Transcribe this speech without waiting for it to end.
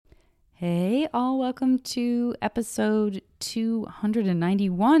Hey, all, welcome to episode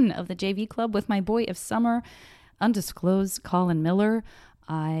 291 of the JV Club with my boy of summer, Undisclosed, Colin Miller.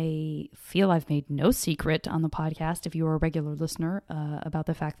 I feel I've made no secret on the podcast, if you are a regular listener, about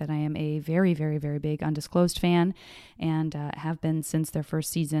the fact that I am a very, very, very big Undisclosed fan and have been since their first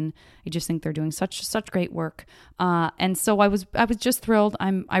season. I just think they're doing such great work. And so I was just thrilled.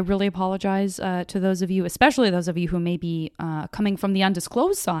 I really apologize to those of you, especially those of you who may be coming from the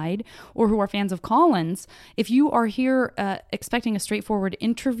Undisclosed side or who are fans of Colin's. If you are here expecting a straightforward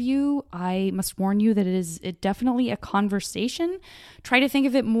interview, I must warn you that it is definitely a conversation. Try to think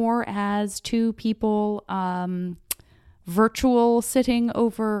of it more as two people virtual sitting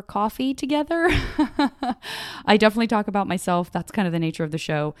over coffee together. I definitely talk about myself. That's kind of the nature of the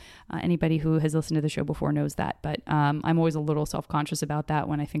show. Anybody who has listened to the show before knows that, but I'm always a little self-conscious about that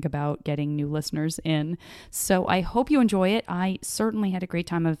when I think about getting new listeners in. So I hope you enjoy it. I certainly had a great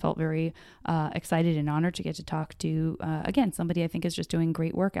time. I felt very excited and honored to get to talk to, again, somebody I think is just doing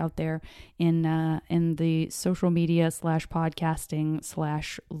great work out there in the social media /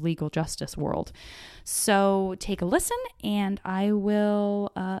 podcasting / legal justice world. So take a listen, and I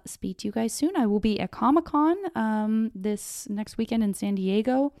will speak to you guys soon. I will be at Comic-Con this next weekend in San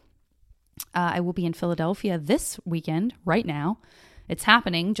Diego. I will be in Philadelphia this weekend, right now. It's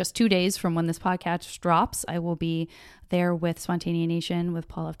happening just 2 days from when this podcast drops. I will be there with Spontanea Nation, with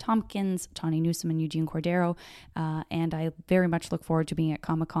Paul F. Tompkins, Tawny Newsom, and Eugene Cordero. And I very much look forward to being at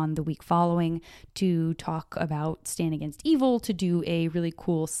Comic-Con the week following to talk about Stand Against Evil, to do a really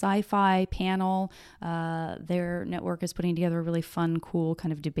cool sci-fi panel. Their network is putting together a really fun, cool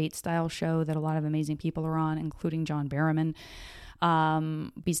kind of debate-style show that a lot of amazing people are on, including John Barrowman.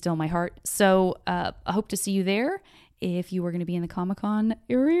 Be Still My Heart. So I hope to see you there if you were going to be in the Comic-Con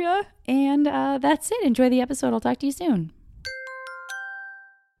area. And that's it. Enjoy the episode. I'll talk to you soon.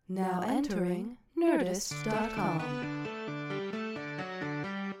 Now entering Nerdist.com.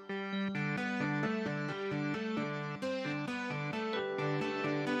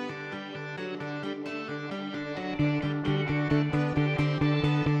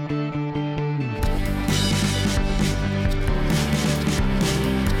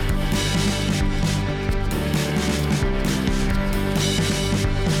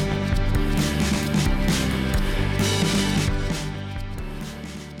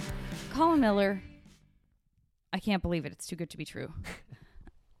 Miller, I can't believe it. It's too good to be true.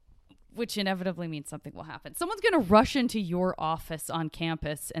 Which inevitably means something will happen. Someone's going to rush into your office on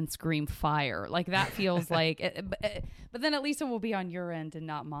campus and scream fire. Like, that feels like... But then at least it will be on your end and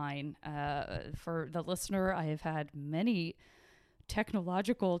not mine. For the listener, I have had many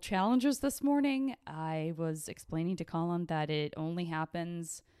technological challenges this morning. I was explaining to Colin that it only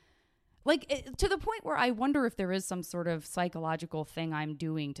happens... to the point where I wonder if there is some sort of psychological thing I'm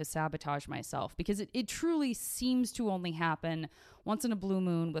doing to sabotage myself, because it truly seems to only happen once in a blue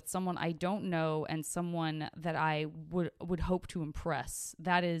moon with someone I don't know and someone that I would hope to impress.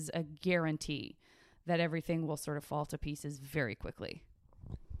 That is a guarantee that everything will sort of fall to pieces very quickly.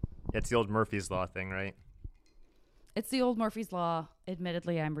 It's the old Murphy's Law thing, right? It's the old Murphy's Law.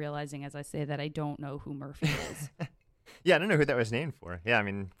 Admittedly, I'm realizing as I say that I don't know who Murphy is. Yeah, I don't know who that was named for. Yeah, I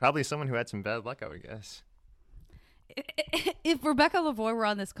mean, probably someone who had some bad luck, I would guess. If Rebecca Lavoie were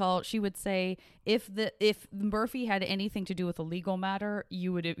on this call, she would say if Murphy had anything to do with a legal matter,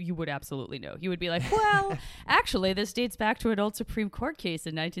 you would absolutely know. You would be like, well, actually, this dates back to an old Supreme Court case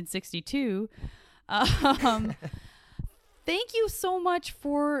in 1962. Thank you so much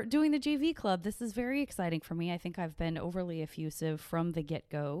for doing the JV Club. This is very exciting for me. I think I've been overly effusive from the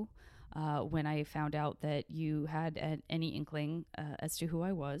get-go. When I found out that you had any inkling as to who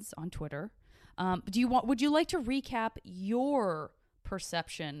I was on Twitter. Would you like to recap your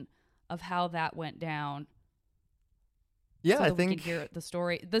perception of how that went down? Yeah, so I that think we can hear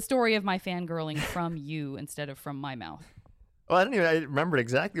the story of my fangirling from you instead of from my mouth. Well, I remember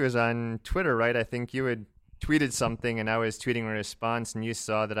exactly. It was on Twitter, right? I think you had tweeted something and I was tweeting a response, and you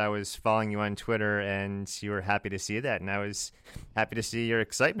saw that I was following you on Twitter and you were happy to see that. And I was happy to see your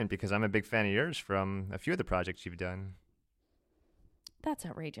excitement because I'm a big fan of yours from a few of the projects you've done. That's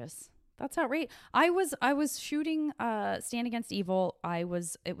outrageous. That's outrageous. I was shooting Stand Against Evil. It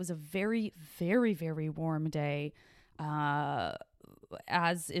was a very, very, very warm day,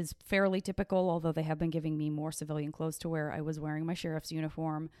 as is fairly typical, although they have been giving me more civilian clothes to wear. I was wearing my sheriff's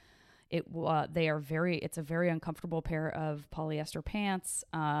uniform. It's a very uncomfortable pair of polyester pants.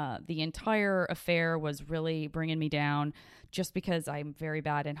 The entire affair was really bringing me down just because I'm very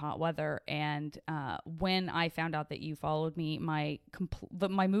bad in hot weather. And when I found out that you followed me, my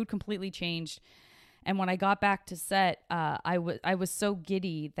mood completely changed. And when I got back to set, I was so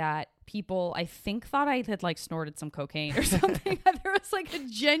giddy that people, I think, thought I had like snorted some cocaine or something. There was like a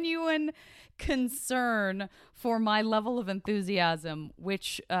genuine concern for my level of enthusiasm,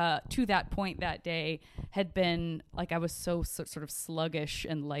 which to that point that day had been like I was so sort of sluggish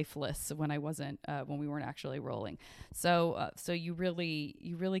and lifeless when I wasn't when we weren't actually rolling. So you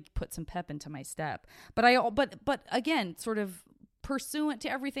really put some pep into my step. But again, sort of pursuant to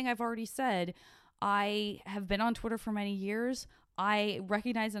everything I've already said, I have been on Twitter for many years. I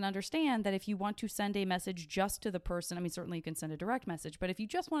recognize and understand that if you want to send a message just to the person, I mean, certainly you can send a direct message, but if you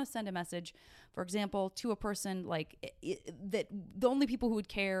just want to send a message, for example, to a person that the only people who would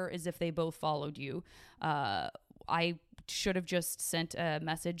care is if they both followed you. I should have just sent a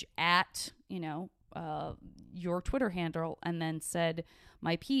message at, your Twitter handle and then said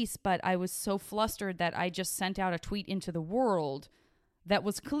my piece. But I was so flustered that I just sent out a tweet into the world that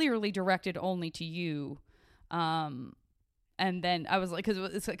was clearly directed only to you. And then I was like,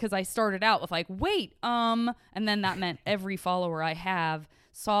 because I started out with like, wait, and then that meant every follower I have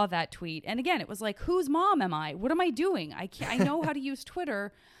saw that tweet. And again, it was like, whose mom am I? What am I doing? I know how to use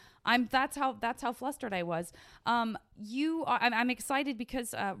Twitter. That's how flustered I was. I'm excited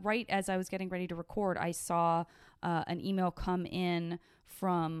because right as I was getting ready to record, I saw an email come in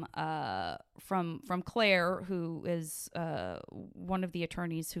from Claire, who is one of the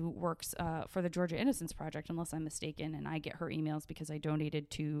attorneys who works for the Georgia Innocence Project, unless I'm mistaken, and I get her emails because I donated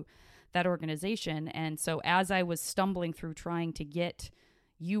to that organization. And so as I was stumbling through trying to get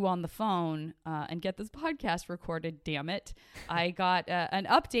you on the phone and get this podcast recorded, damn it, I got an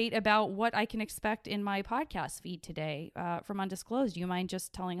update about what I can expect in my podcast feed today from Undisclosed. Do you mind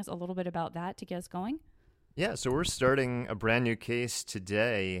just telling us a little bit about that to get us going? Yeah, so we're starting a brand new case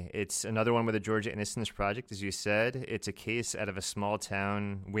today. It's another one with the Georgia Innocence Project, as you said. It's a case out of a small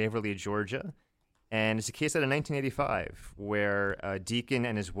town, Waverly, Georgia. And it's a case out of 1985 where a deacon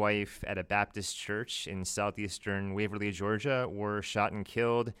and his wife at a Baptist church in southeastern Waverly, Georgia, were shot and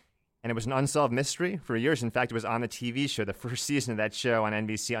killed. And it was an unsolved mystery for years. In fact, it was on the TV show, the first season of that show on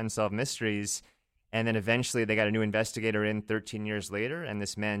NBC, Unsolved Mysteries. And then eventually they got a new investigator in 13 years later, and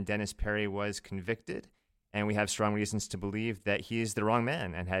this man, Dennis Perry, was convicted. And we have strong reasons to believe that he's the wrong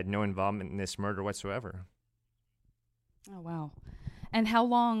man and had no involvement in this murder whatsoever. Oh, wow. And how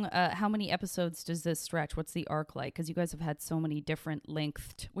long, how many episodes does this stretch? What's the arc like? Because you guys have had so many different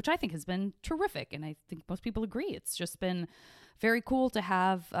lengths, which I think has been terrific. And I think most people agree. It's just been very cool to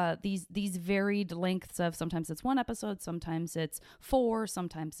have these varied lengths of, sometimes it's one episode, sometimes it's 4,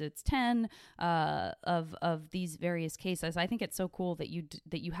 sometimes it's 10 of these various cases. I think it's so cool that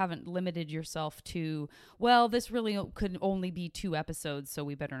you haven't limited yourself to, well, this really could only be 2 episodes, so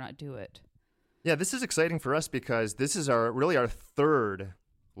we better not do it. Yeah, this is exciting for us because this is our third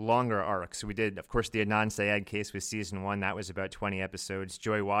longer arc. So we did, of course, the Adnan Syed case with season 1. That was about 20 episodes.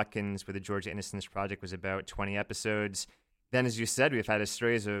 Joy Watkins with the Georgia Innocence Project was about 20 episodes. Then, as you said, we've had a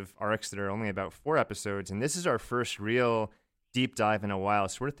series of arcs that are only about 4 episodes. And this is our first real deep dive in a while.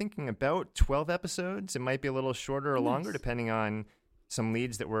 So we're thinking about 12 episodes. It might be a little shorter or longer, depending on some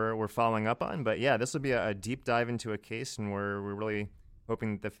leads that we're following up on. But yeah, this will be a deep dive into a case, and we're really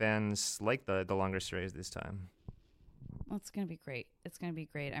hoping the fans like the longer series this time. Well, it's going to be great. It's going to be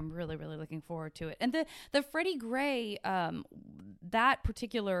great. I'm really, really looking forward to it. And the Freddie Gray, that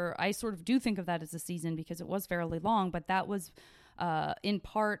particular, I sort of do think of that as a season because it was fairly long, but that was in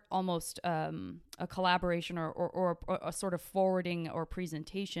part almost a collaboration or a sort of forwarding or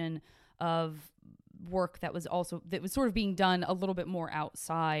presentation of work that was sort of being done a little bit more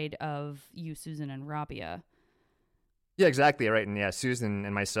outside of you, Susan, and Rabia. Yeah, exactly right. And yeah, Susan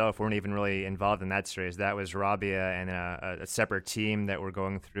and myself weren't even really involved in that series. That was Rabia and a separate team that were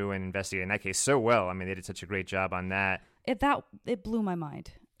going through and investigating that case so well. I mean, they did such a great job on that. It blew my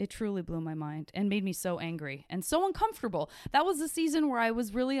mind. It truly blew my mind and made me so angry and so uncomfortable. That was a season where I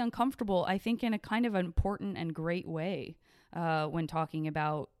was really uncomfortable, I think, in a kind of important and great way. When talking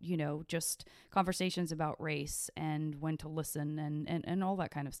about, just conversations about race and when to listen and all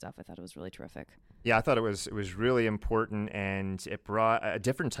that kind of stuff. I thought it was really terrific. Yeah, I thought it was really important, and it brought a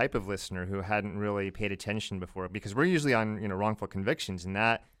different type of listener who hadn't really paid attention before, because we're usually on, wrongful convictions, and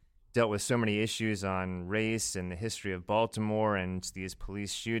that dealt with so many issues on race and the history of Baltimore and these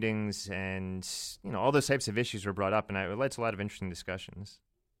police shootings, and, all those types of issues were brought up, and it led to a lot of interesting discussions.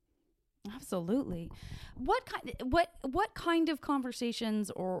 Absolutely. What kind of conversations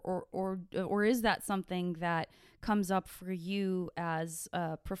or is that something that comes up for you as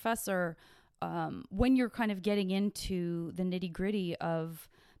a professor when you're kind of getting into the nitty-gritty of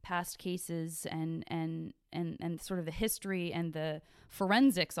past cases and sort of the history and the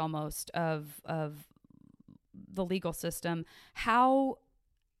forensics almost of the legal system, how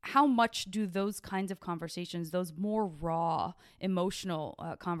much do those kinds of conversations, those more raw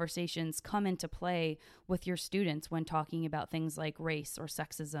emotional conversations, come into play with your students when talking about things like race or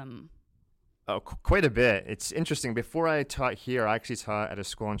sexism? Oh, quite a bit. It's interesting. Before I taught here, I actually taught at a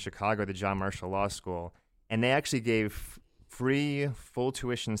school in Chicago, the John Marshall Law School, and they actually gave free full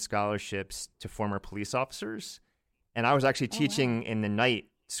tuition scholarships to former police officers. And I was actually teaching in the night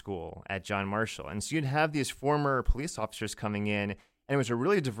school at John Marshall. And so you'd have these former police officers coming in, and it was a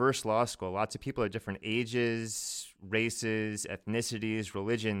really diverse law school. Lots of people of different ages, races, ethnicities,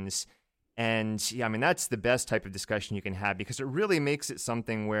 religions. And yeah, I mean, that's the best type of discussion you can have because it really makes it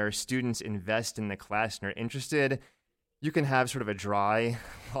something where students invest in the class and are interested. You can have sort of a dry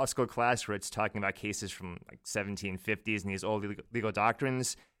law school class where it's talking about cases from like 1750s and these old legal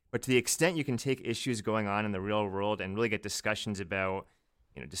doctrines. But to the extent you can take issues going on in the real world and really get discussions about,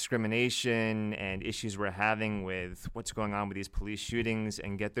 discrimination and issues we're having with what's going on with these police shootings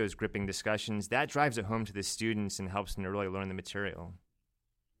and get those gripping discussions, that drives it home to the students and helps them to really learn the material.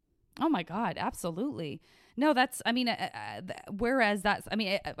 Oh my God, absolutely. No, that's, I mean, whereas that's, I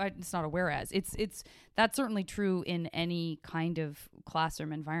mean, it's not a whereas. It's that's certainly true in any kind of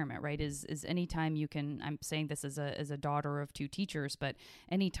classroom environment, right? Is anytime you can, I'm saying this as a daughter of two teachers, but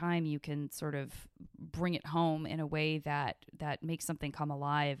anytime you can sort of bring it home in a way that makes something come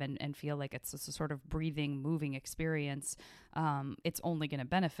alive and feel like it's a sort of breathing, moving experience, it's only going to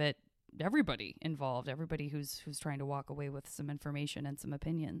benefit everybody involved, everybody who's trying to walk away with some information and some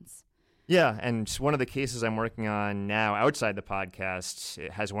opinions. Yeah, and one of the cases I'm working on now outside the podcast,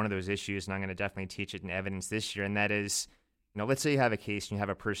 it has one of those issues, and I'm going to definitely teach it in evidence this year, and that is, let's say you have a case and you have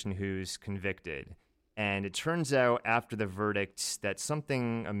a person who's convicted, and it turns out after the verdict that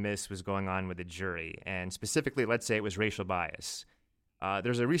something amiss was going on with the jury, and specifically, let's say it was racial bias.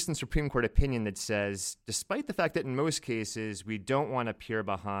 There's a recent Supreme Court opinion that says, despite the fact that in most cases we don't want to peer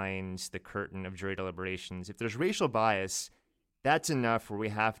behind the curtain of jury deliberations, if there's racial bias, that's enough where we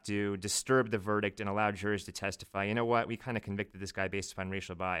have to disturb the verdict and allow jurors to testify. You know what? We kind of convicted this guy based upon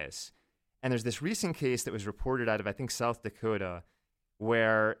racial bias. And there's this recent case that was reported out of, I think, South Dakota,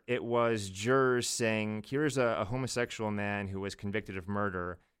 where it was jurors saying, here's a homosexual man who was convicted of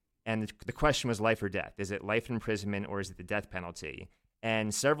murder. And the question was life or death. Is it life imprisonment or is it the death penalty?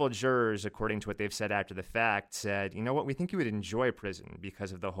 And several jurors, according to what they've said after the fact, said, you know what, we think you would enjoy prison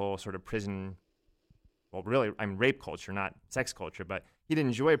because of the whole sort of prison, well, really, rape culture, not sex culture, but he'd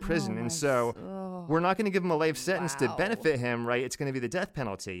enjoy prison. And so we're not going to give him a life sentence to benefit him, right? It's going to be the death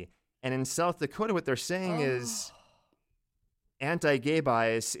penalty. And in South Dakota, what they're saying is anti-gay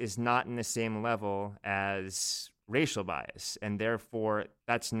bias is not in the same level as racial bias, and therefore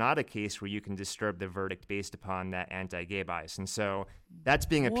that's not a case where you can disturb the verdict based upon that anti-gay bias. And so that's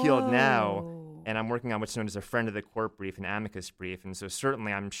being appealed now, and I'm working on what's known as a friend of the court brief, an amicus brief, and so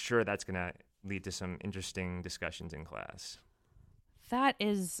certainly I'm sure that's going to lead to some interesting discussions in class. That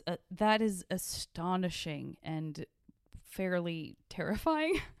is astonishing and fairly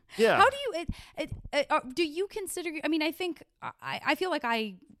terrifying. Yeah. How do you consider? I mean, I think I feel like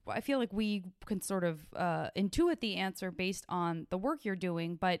we can sort of intuit the answer based on the work you're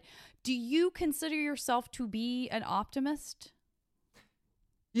doing. But do you consider yourself to be an optimist?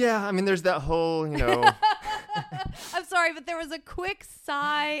 Yeah, I mean, there's that whole, I'm sorry, but there was a quick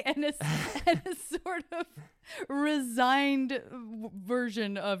sigh and a sort of resigned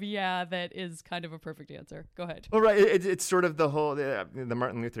version of, yeah, that is kind of a perfect answer. Go ahead. Well, right. It's sort of the whole, the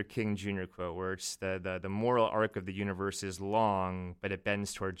Martin Luther King Jr. quote where it's the moral arc of the universe is long, but it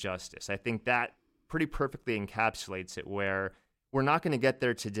bends toward justice. I think that pretty perfectly encapsulates it, where we're not going to get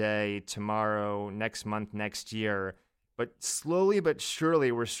there today, tomorrow, next month, next year, but slowly but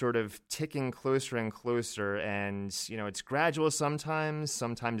surely we're sort of ticking closer and closer. And, it's gradual sometimes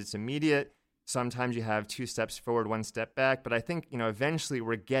it's immediate. Sometimes you have 2 steps forward, 1 step back. But I think, eventually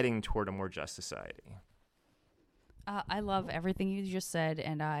we're getting toward a more just society. I love everything you just said,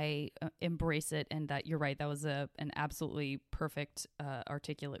 and I embrace it. And that you're right. That was an absolutely perfect,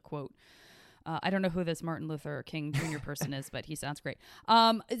 articulate quote. I don't know who this Martin Luther King Jr. person is, but he sounds great.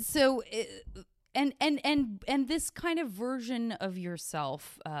 And this kind of version of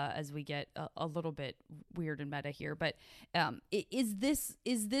yourself, as we get a little bit weird and meta here, but is this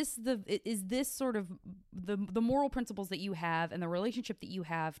sort of the moral principles that you have and the relationship that you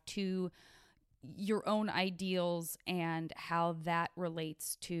have to your own ideals and how that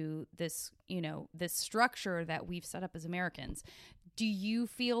relates to this, this structure that we've set up as Americans? Do you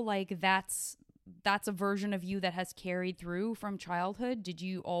feel like that's a version of you that has carried through from childhood? Did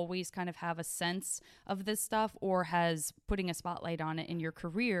you always kind of have a sense of this stuff, or has putting a spotlight on it in your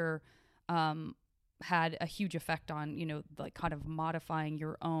career had a huge effect on, like kind of modifying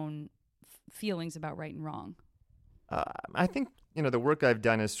your own feelings about right and wrong? I think, the work I've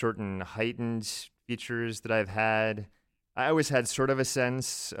done has certain heightened features that I've had. I always had sort of a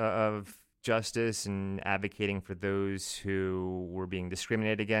sense of justice and advocating for those who were being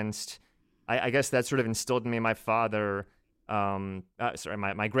discriminated against. I guess that sort of instilled in me. My father,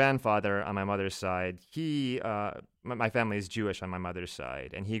 my grandfather on my mother's side, my family is Jewish on my mother's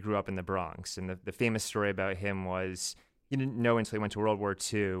side, and he grew up in the Bronx. And the famous story about him was he didn't know until he went to World War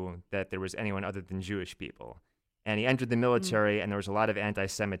II that there was anyone other than Jewish people. And he entered the military, and there was a lot of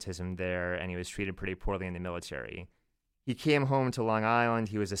anti-Semitism there, and he was treated pretty poorly in the military. He came home to Long Island.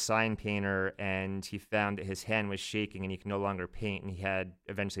 He was a sign painter, and he found that his hand was shaking and he could no longer paint, and he had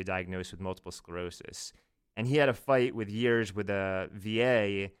eventually diagnosed with multiple sclerosis. And he had a fight with years with a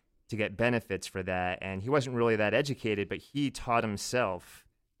VA to get benefits for that, and he wasn't really that educated, but he taught himself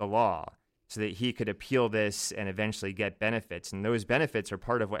the law so that he could appeal this and eventually get benefits. And those benefits are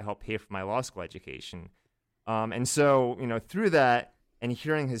part of what helped pay for my law school education. And so, through that and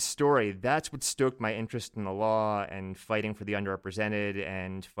hearing his story, that's what stoked my interest in the law and fighting for the underrepresented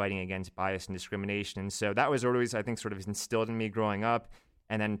and fighting against bias and discrimination. And so that was always, I think, sort of instilled in me growing up.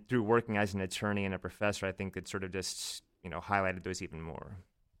 And then through working as an attorney and a professor, I think it sort of just, highlighted those even more.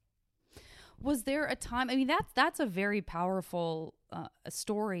 Was there a time? I mean, that's a very powerful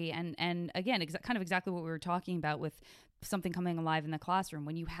story, and again, kind of exactly what we were talking about with something coming alive in the classroom.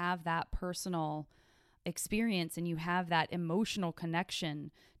 When you have that personal experience and you have that emotional connection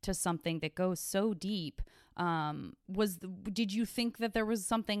to something that goes so deep, did you think that there was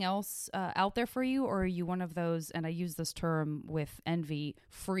something else out there for you, or are you one of those, and I use this term with envy,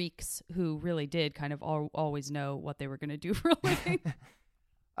 freaks who really did kind of always know what they were going to do for a living?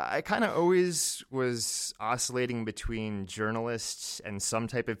 I kind of always was oscillating between journalists and some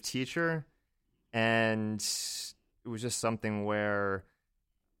type of teacher, and it was just something where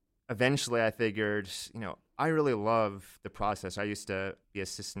eventually I figured, I really love the process. I used to be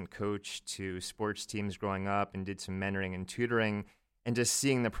assistant coach to sports teams growing up and did some mentoring and tutoring, and just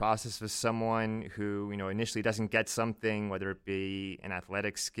seeing the process of someone who, initially doesn't get something, whether it be an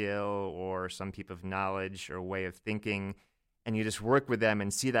athletic skill or some type of knowledge or way of thinking, and you just work with them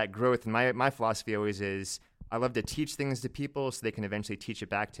and see that growth. And my philosophy always is I love to teach things to people so they can eventually teach it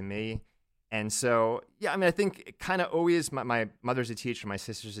back to me. And so, yeah, I mean, I think it kind of always, my mother's a teacher, my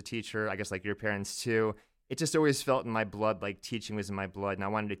sister's a teacher, I guess like your parents too. It just always felt in my blood, like teaching was in my blood, and I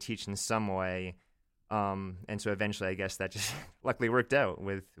wanted to teach in some way. And so eventually, I guess that just luckily worked out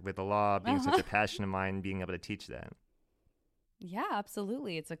with the law being such a passion of mine, being able to teach that. Yeah,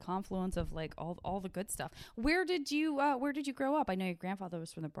 absolutely. It's a confluence of like all the good stuff. Where did you grow up? I know your grandfather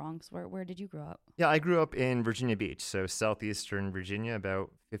was from the Bronx. Where did you grow up? Yeah, I grew up in Virginia Beach, so southeastern Virginia, about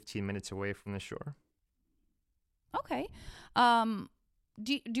 15 minutes away from the shore. Okay.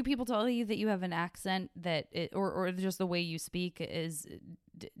 Do people tell you that you have an accent that or just the way you speak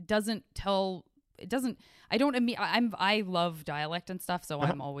doesn't tell? It doesn't. I love dialect and stuff, so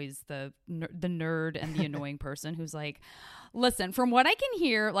I'm always the nerd and the annoying person who's like, listen, from what I can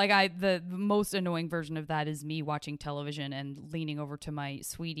hear, like the most annoying version of that is me watching television and leaning over to my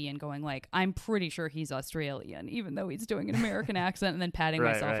sweetie and going like, I'm pretty sure he's Australian, even though he's doing an American accent, and then patting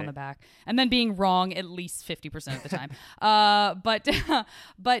myself on the back and then being wrong at least 50% of the time.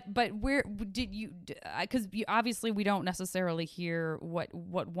 But where did you? Because obviously we don't necessarily hear what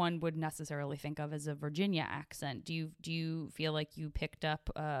one would necessarily think of as a Virginia accent. Do you feel like you picked up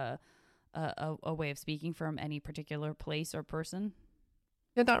a way of speaking from any particular place or person?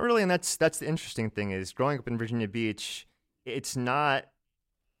 Yeah, not really. And that's the interesting thing is growing up in Virginia Beach, it's not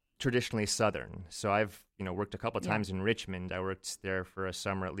traditionally Southern. So I've worked a couple of times in Richmond. I worked there for a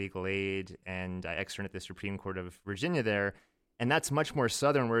summer at Legal Aid, and I externed at the Supreme Court of Virginia there. And that's much more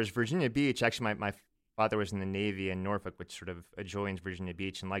Southern, whereas Virginia Beach, actually my father was in the Navy in Norfolk, which sort of adjoins Virginia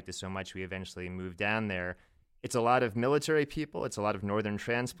Beach, and liked it so much we eventually moved down there. It's a lot of military people. It's a lot of northern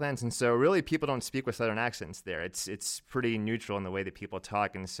transplants. And so really people don't speak with Southern accents there. It's pretty neutral in the way that people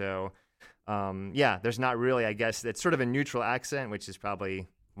talk. And so, there's not really, I guess, it's sort of a neutral accent, which is probably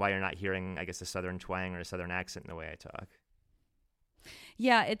why you're not hearing, I guess, a Southern twang or a Southern accent in the way I talk.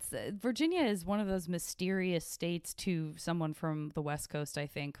 Yeah, it's Virginia is one of those mysterious states to someone from the West Coast, I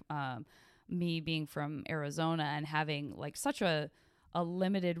think. Me being from Arizona and having like such a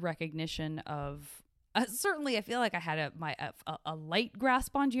limited recognition of certainly I feel like I had a light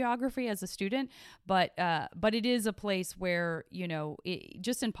grasp on geography as a student, but it is a place where,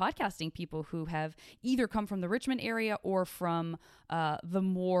 just in podcasting, people who have either come from the Richmond area or from the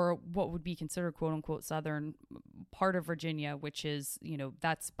more what would be considered quote unquote southern part of Virginia, which is,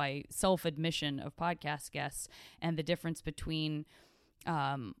 that's by self admission of podcast guests, and the difference between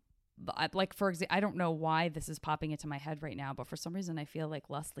like, for example, I don't know why this is popping into my head right now, but for some reason I feel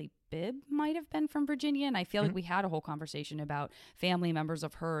like Leslie Bibb might have been from Virginia, and I feel like we had a whole conversation about family members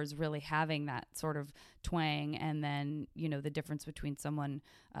of hers really having that sort of twang, and then the difference between someone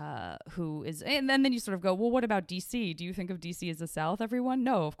who is, and then you sort of go, well, what about DC? Do you think of DC as the South, everyone?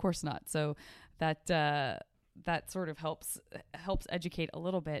 No, of course not. So that sort of helps educate a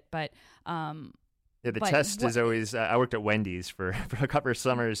little bit, but yeah, the test is always, I worked at Wendy's for a couple of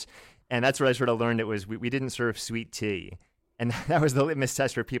summers, and that's where I sort of learned it was we didn't serve sweet tea. And that was the litmus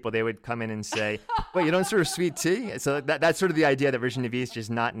test for people. They would come in and say, wait, you don't serve sweet tea? So that's sort of the idea that Virginia Beach is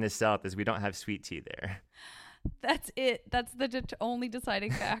just not in the South, is we don't have sweet tea there. That's it. That's the only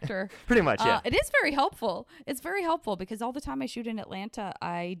deciding factor. Pretty much, yeah. It is very helpful. It's very helpful because all the time I shoot in Atlanta,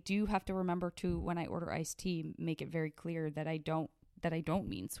 I do have to remember to, when I order iced tea, make it very clear that I don't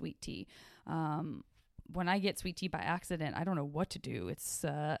mean sweet tea. When I get sweet tea by accident, I don't know what to do. It's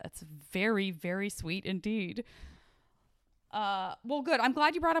very, very sweet indeed. Well, good. I'm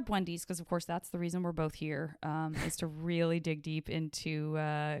glad you brought up Wendy's, because of course that's the reason we're both here, is to really dig deep into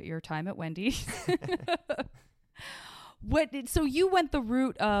your time at Wendy's. So you went the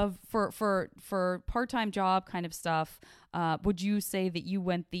route of for part-time job kind of stuff. Would you say that you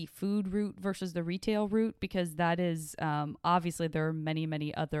went the food route versus the retail route? Because that is obviously there are many,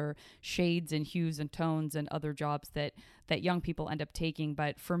 many other shades and hues and tones and other jobs that young people end up taking.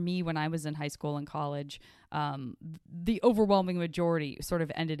 But for me, when I was in high school and college, the overwhelming majority sort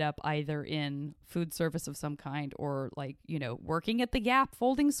of ended up either in food service of some kind, or like, working at the Gap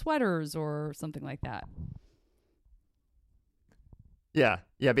folding sweaters or something like that. Yeah.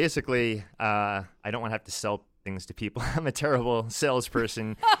 Basically, I don't want to have to sell things to people. I'm a terrible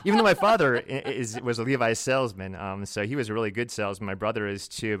salesperson. Even though my father was a Levi's salesman, so he was a really good salesman. My brother is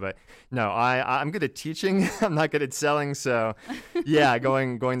too. But no, I'm good at teaching. I'm not good at selling. So yeah,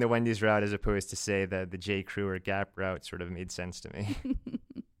 going the Wendy's route as opposed to say the J. Crew or Gap route sort of made sense to me.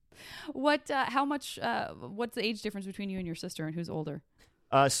 What's the age difference between you and your sister, and who's older?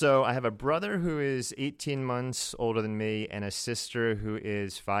 So I have a brother who is 18 months older than me, and a sister who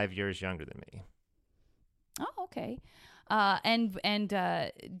is 5 years younger than me. Oh, okay. And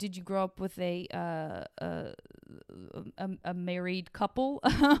did you grow up with a married couple,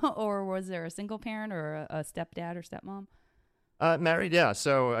 or was there a single parent, or a stepdad or stepmom? Married, yeah.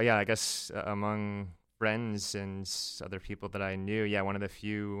 So yeah, I guess among friends and other people that I knew, yeah, one of the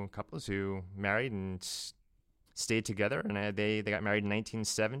few couples who married and stayed together, and they got married in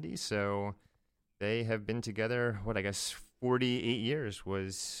 1970, so they have been together, 48 years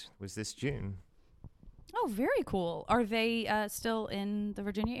was this June. Oh, very cool. Are they still in the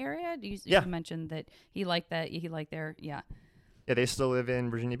Virginia area? You mentioned that he liked their, yeah. Yeah, they still live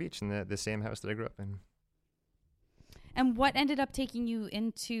in Virginia Beach in the same house that I grew up in. And what ended up taking you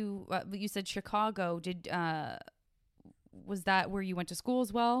into, you said Chicago, was that where you went to school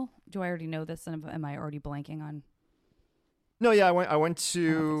as well? Do I already know this, and am I already blanking on? No, yeah, I went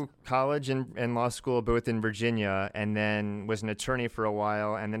to college and law school both in Virginia, and then was an attorney for a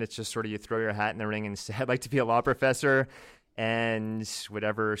while, and then it's just sort of you throw your hat in the ring and say, I'd like to be a law professor, and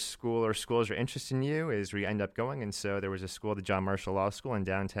whatever school or schools are interested in you is where you end up going. And so there was a school, the John Marshall Law School in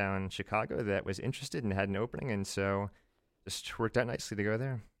downtown Chicago, that was interested and had an opening, and so just worked out nicely to go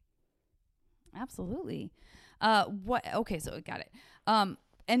there. Absolutely. Okay, so got it.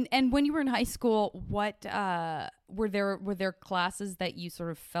 And when you were in high school, what were there classes that you sort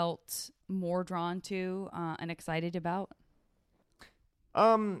of felt more drawn to and excited about?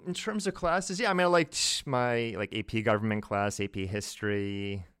 In terms of classes, yeah, I mean, I liked my AP government class, AP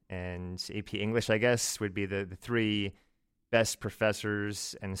history, and AP English, I guess, would be the three best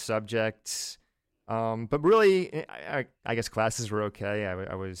professors and subjects. But really, I guess classes were okay.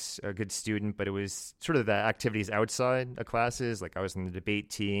 I was a good student, but it was sort of the activities outside of classes. Like I was in the debate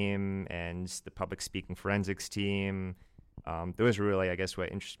team and the public speaking forensics team. Those were really, I guess,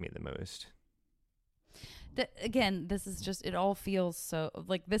 what interested me the most. Again, this is just, it all feels so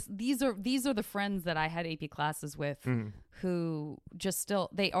like this. These are the friends that I had AP classes with, who just still,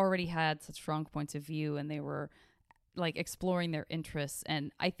 they already had such strong points of view, and they were like exploring their interests.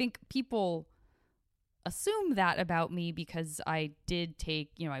 And I think people assume that about me because I did take,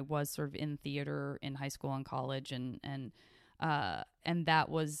 I was sort of in theater in high school and college, and And that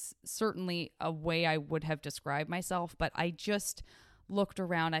was certainly a way I would have described myself. But I just looked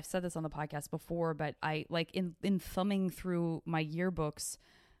around. I've said this on the podcast before, but I like in thumbing through my yearbooks,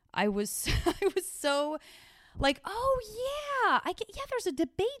 I was I was so like, oh yeah, there's a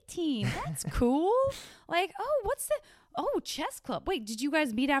debate team. That's cool. Like, oh, what's the chess club? Wait, did you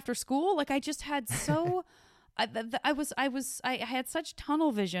guys meet after school? Like, I just had so I had such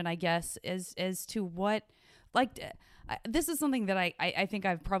tunnel vision, I guess, as to what, like, this is something that I think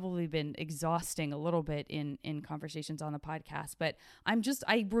I've probably been exhausting a little bit in conversations on the podcast, but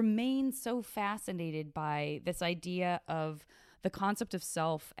I remain so fascinated by this idea of the concept of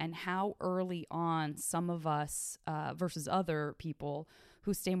self and how early on some of us versus other people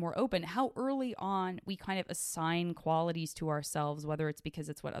who stay more open, how early on we kind of assign qualities to ourselves, whether it's because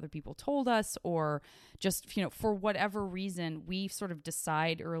it's what other people told us or just, for whatever reason, we sort of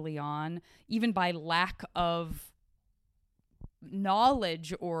decide early on, even by lack of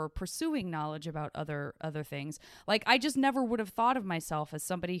knowledge or pursuing knowledge about other things. Like, I just never would have thought of myself as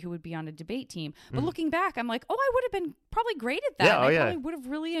somebody who would be on a debate team. But looking back, I'm like, I would have been probably great at that. Yeah, I probably would have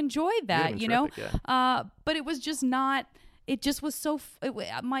really enjoyed that, terrific, yeah. But it was just not. It just was so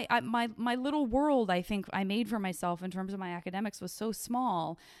my little world, I think I made for myself in terms of my academics, was so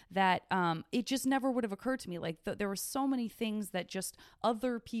small that it just never would have occurred to me. Like, there were so many things that just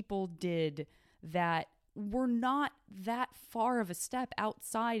other people did that were not that far of a step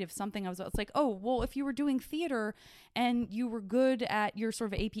outside of something it's like, oh, well, if you were doing theater and you were good at your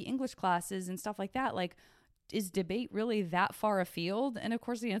sort of AP English classes and stuff like that, like, is debate really that far afield? And of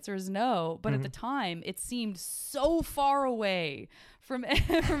course the answer is no. But at the time, it seemed so far away from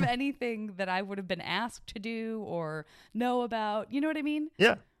from anything that I would have been asked to do or know about. You know what I mean?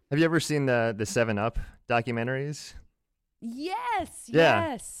 Yeah. Have you ever seen the 7-Up documentaries? Yes.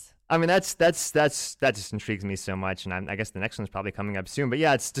 Yeah. Yes. I mean, that just intrigues me so much, and I guess the next one's probably coming up soon. But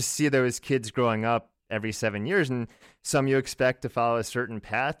yeah, it's to see those kids growing up every 7 years, and some you expect to follow a certain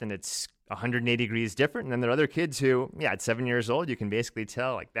path, and it's 180 degrees different. And then there are other kids who, at 7 years old, you can basically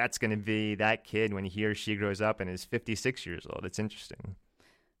tell, like, that's going to be that kid when he or she grows up and is 56 years old. It's interesting.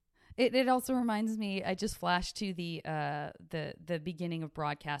 It also reminds me, I just flashed to the beginning of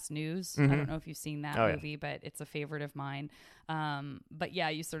Broadcast News. I don't know if you've seen that movie, but it's a favorite of mine. But yeah,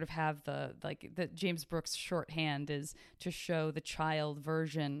 you sort of have the James Brooks shorthand is to show the child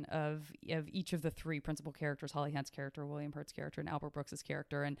version of each of the three principal characters: Holly Hunt's character, William Hurt's character, and Albert Brooks's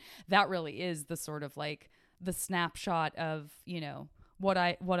character. And that really is the sort of like the snapshot of, what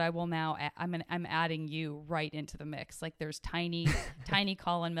I will now I'm adding you right into the mix. Like, there's tiny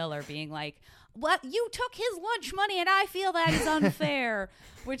Colin Miller being like, "What, you took his lunch money and I feel that is unfair,"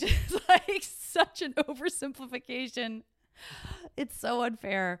 which is like such an oversimplification. It's so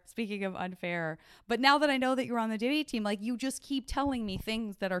unfair. Speaking of unfair, but now that I know that you're on the debate team, like, you just keep telling me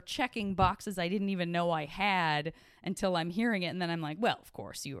things that are checking boxes I didn't even know I had until I'm hearing it, and then I'm like, well, of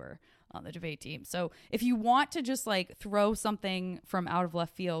course you were on the debate team. So if you want to just like throw something from out of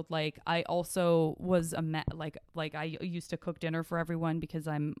left field, like, I also was like I used to cook dinner for everyone because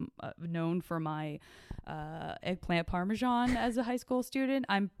I'm known for my eggplant parmesan as a high school student.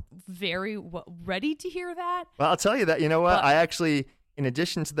 I'm very ready to hear that. Well, I'll tell you that, you know what? I actually, in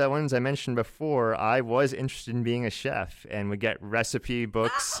addition to the ones I mentioned before, I was interested in being a chef and would get recipe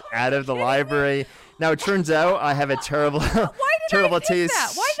books out of the library. Now, it turns out I have a terrible taste. Why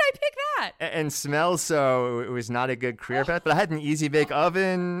did I pick that? And smell, so it was not a good career path. But I had an easy bake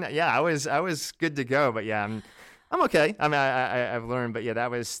oven. Yeah, I was good to go. But yeah, I'm okay. I mean, I've learned. But yeah,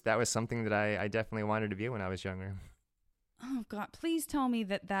 that was something that I definitely wanted to be when I was younger. Oh, God, please tell me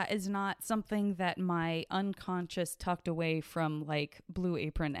that is not something that my unconscious tucked away from, like, Blue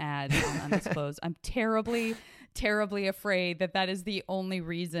Apron ads on Undisclosed. I'm terribly, terribly afraid that is the only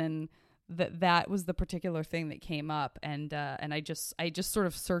reason that was the particular thing that came up. And I just sort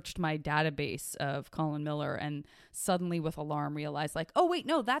of searched my database of Colin Miller and suddenly with alarm realized, like, oh, wait,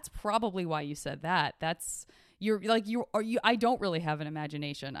 no, that's probably why you said that. That's, I don't really have an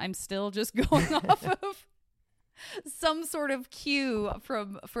imagination. I'm still just going off of some sort of cue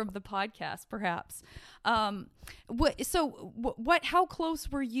from the podcast, perhaps. How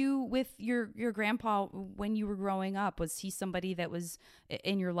close were you with your grandpa when you were growing up? Was he somebody that was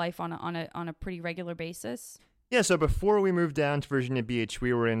in your life on a pretty regular basis? Yeah, so before we moved down to Virginia Beach,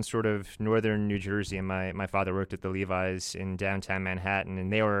 we were in sort of northern New Jersey, and my father worked at the Levi's in downtown Manhattan,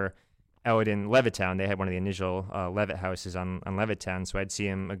 and they were out in Levittown. They had one of the initial Levitt houses on Levittown, so I'd see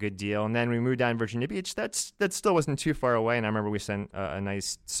him a good deal. And then we moved down to Virginia Beach. That still wasn't too far away, and I remember we spent a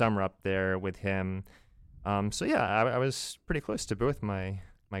nice summer up there with him. So yeah, I was pretty close to both my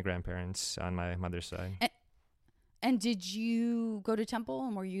grandparents on my mother's side. And did you go to temple,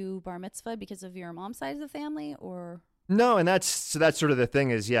 and were you bar mitzvah because of your mom's side of the family, or? No, and that's sort of the thing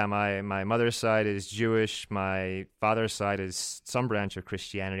is, yeah, my mother's side is Jewish. My father's side is some branch of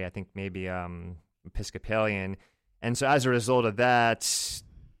Christianity. I think maybe Episcopalian. And so as a result of that,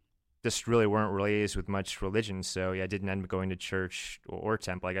 just really weren't raised with much religion. So yeah, I didn't end up going to church or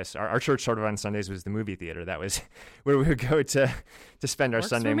temple. I guess our church sort of on Sundays was the movie theater. That was where we would go to spend our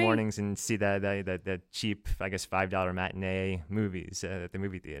Sunday mornings and see the cheap, I guess, $5 matinee movies at the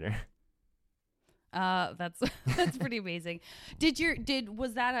movie theater. That's pretty amazing.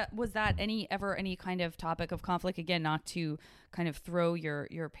 Was that any kind of topic of conflict? Again, not to kind of throw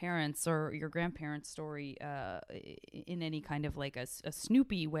your parents or your grandparents' story in any kind of like a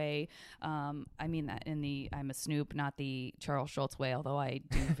Snoopy way. I mean that I'm a Snoop, not the Charles Schulz way, although I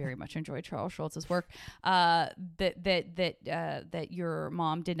do very much enjoy Charles Schulz's work. That your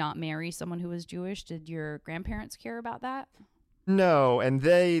mom did not marry someone who was Jewish. Did your grandparents care about that? No, and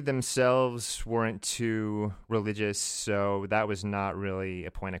they themselves weren't too religious, so that was not really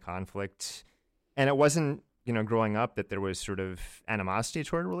a point of conflict. And it wasn't, growing up that there was sort of animosity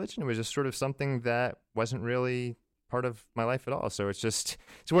toward religion. It was just sort of something that wasn't really part of my life at all. So it's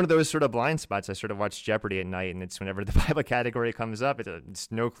one of those sort of blind spots. I sort of watch Jeopardy at night, and it's whenever the Bible category comes up,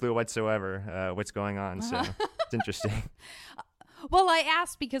 it's no clue whatsoever what's going on. So it's interesting. Well, I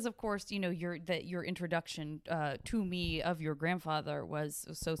asked because, of course, your introduction to me of your grandfather was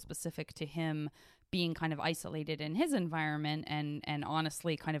so specific to him being kind of isolated in his environment and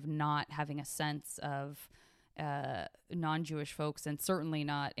honestly kind of not having a sense of non-Jewish folks, and certainly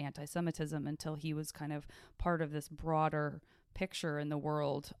not anti-Semitism until he was kind of part of this broader picture in the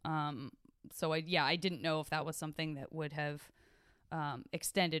world. So I didn't know if that was something that would have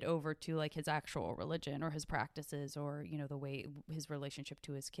extended over to like his actual religion or his practices, or the way his relationship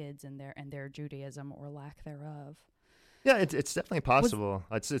to his kids and their Judaism or lack thereof. Yeah, it's definitely possible.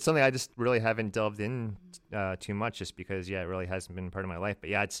 It's something I just really haven't delved in too much, just because it really hasn't been part of my life. But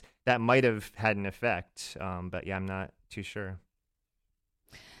yeah, that might have had an effect. But yeah, I'm not too sure.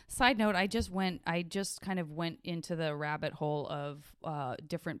 Side note, I just kind of went into the rabbit hole of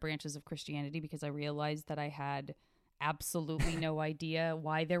different branches of Christianity because I realized that I had absolutely no idea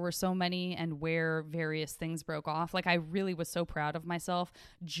why there were so many and where various things broke off. Like, I really was so proud of myself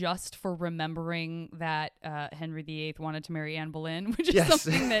just for remembering that Henry VIII wanted to marry Anne Boleyn, which is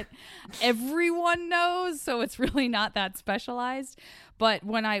something that everyone knows. So it's really not that specialized. But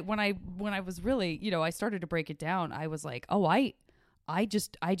when I was really, I started to break it down, I was like, oh, I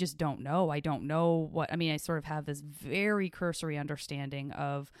just don't know. I don't know what, I sort of have this very cursory understanding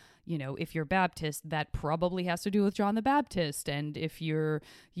of, if you're Baptist, that probably has to do with John the Baptist. And if you're,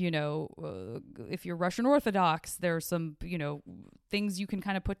 if you're Russian Orthodox, there's some, things you can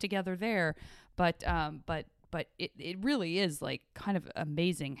kind of put together there. But it really is like kind of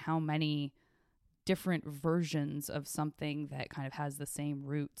amazing how many different versions of something that kind of has the same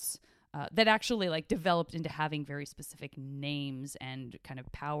roots that actually like developed into having very specific names and kind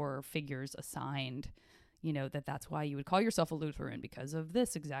of power figures assigned, that's why you would call yourself a Lutheran, because of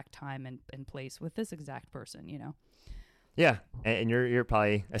this exact time and place with this exact person, Yeah. And you're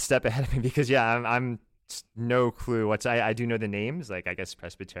probably a step ahead of me because I'm no clue I do know the names, like I guess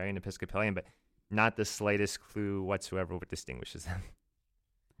Presbyterian, Episcopalian, but not the slightest clue whatsoever what distinguishes them.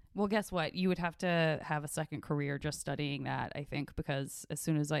 Well, guess what? You would have to have a second career just studying that, I think, because as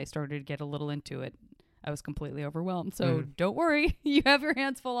soon as I started to get a little into it, I was completely overwhelmed. So Don't worry. You have your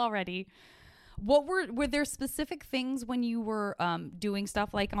hands full already. What were there specific things when you were doing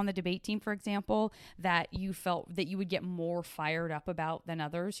stuff like on the debate team, for example, that you felt that you would get more fired up about than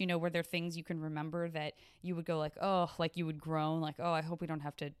others? Were there things you can remember that you would go like, oh, like you would groan, like, oh, I hope we don't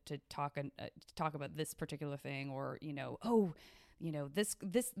have to talk about this particular thing, or,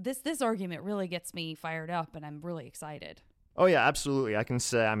 this argument really gets me fired up and I'm really excited. Oh, yeah, absolutely. I can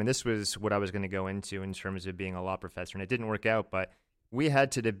say, this was what I was going to go into in terms of being a law professor, and it didn't work out, but we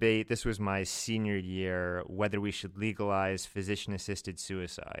had to debate, this was my senior year, whether we should legalize physician-assisted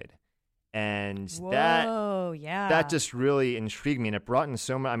suicide. And that just really intrigued me, and it brought in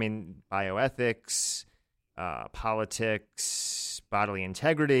so much, bioethics, politics, bodily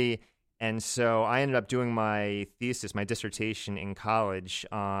integrity. And so I ended up doing my thesis, my dissertation in college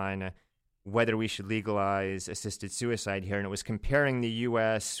on whether we should legalize assisted suicide here. And it was comparing the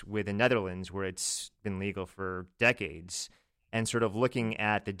U.S. with the Netherlands, where it's been legal for decades, and sort of looking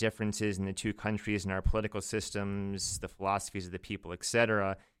at the differences in the two countries and our political systems, the philosophies of the people, et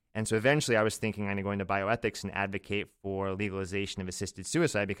cetera. And so eventually I was thinking I'm going to go into bioethics and advocate for legalization of assisted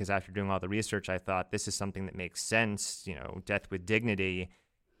suicide, because after doing all the research, I thought this is something that makes sense, death with dignity.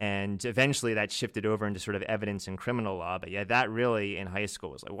 And eventually that shifted over into sort of evidence and criminal law. But yeah, that really in high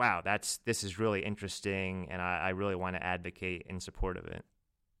school was like, wow, this is really interesting, and I really want to advocate in support of it.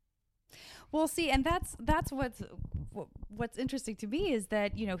 Well, see, and that's what's interesting to me is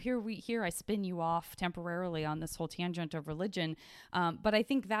that, you know, here I spin you off temporarily on this whole tangent of religion, but I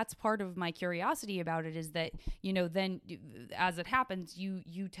think that's part of my curiosity about it is that, you know, then as it happens,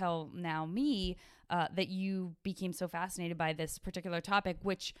 you tell now me that you became so fascinated by this particular topic,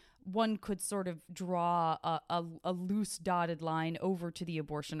 which one could sort of draw a loose dotted line over to the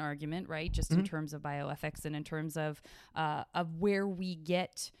abortion argument, right? Just in terms of bioethics and in terms of where we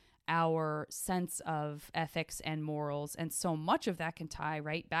get our sense of ethics and morals, and so much of that can tie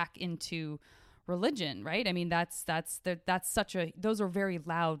right back into religion, right? I mean, that's such a, those are very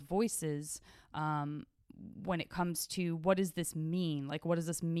loud voices when it comes to what does this mean? Like, what does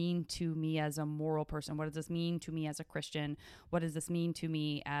this mean to me as a moral person? What does this mean to me as a Christian? What does this mean to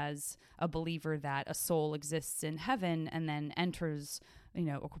me as a believer that a soul exists in heaven and then enters, you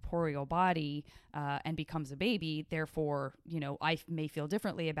know, a corporeal body and becomes a baby? Therefore, you know, I may feel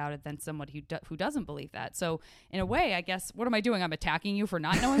differently about it than someone who doesn't believe that. So in a way, I guess, what am I doing? I'm attacking you for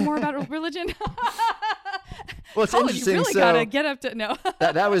not knowing more about religion? Well, it's Colin, interesting. You really so gotta get up to no.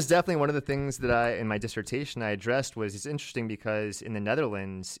 that was definitely one of the things that in my dissertation I addressed was it's interesting because in the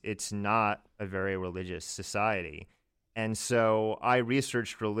Netherlands, it's not a very religious society. And so I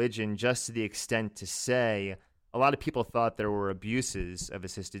researched religion just to the extent to say a lot of people thought there were abuses of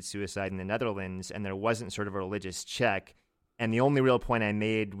assisted suicide in the Netherlands and there wasn't sort of a religious check. And the only real point I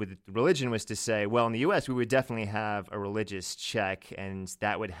made with religion was to say, well, in the U.S., we would definitely have a religious check, and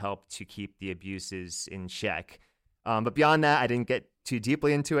that would help to keep the abuses in check. But beyond that, I didn't get too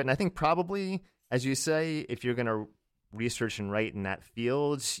deeply into it. And I think probably, as you say, if you're going to research and write in that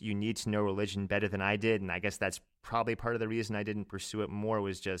field, you need to know religion better than I did. And I guess that's probably part of the reason I didn't pursue it more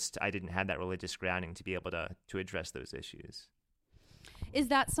was just I didn't have that religious grounding to be able to address those issues. Is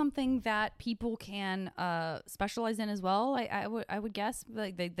that something that people can specialize in as well? I would guess,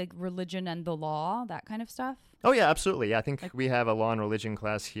 like the religion and the law, that kind of stuff. Oh yeah, absolutely. Yeah, I think we have a law and religion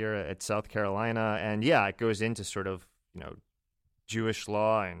class here at South Carolina, and yeah, it goes into sort of, you know, Jewish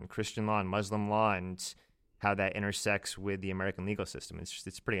law and Christian law and Muslim law and how that intersects with the American legal system.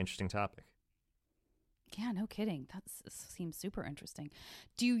 It's a pretty interesting topic. Yeah, no kidding. That seems super interesting.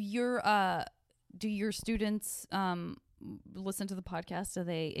 Do your students listen to the podcast? Do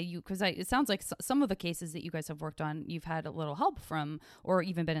they because it sounds like some of the cases that you guys have worked on, you've had a little help from or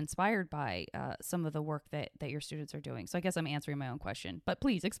even been inspired by some of the work that your students are doing. So I guess I'm answering my own question, but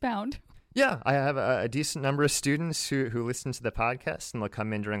please expound. Yeah, I have a decent number of students who listen to the podcast, and they'll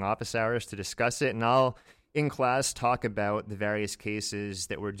come in during office hours to discuss it, and I'll in class talk about the various cases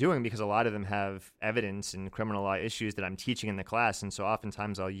that we're doing because a lot of them have evidence and criminal law issues that I'm teaching in the class, and so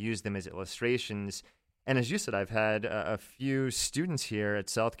oftentimes I'll use them as illustrations. And as you said, I've had a few students here at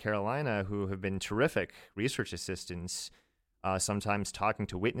South Carolina who have been terrific research assistants, sometimes talking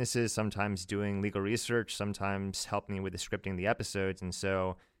to witnesses, sometimes doing legal research, sometimes helping me with the scripting of the episodes. And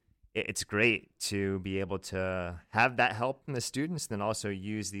so it's great to be able to have that help from the students, then also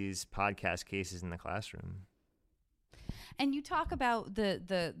use these podcast cases in the classroom. And you talk about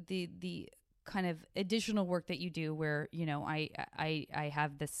the kind of additional work that you do where, you know, I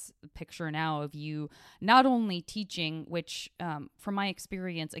have this picture now of you not only teaching, which from my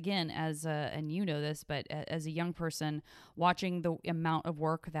experience, again, and you know this, but as a young person, watching the amount of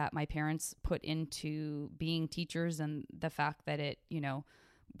work that my parents put into being teachers and the fact that it, you know,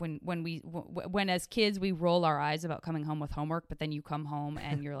 when as kids we roll our eyes about coming home with homework, but then you come home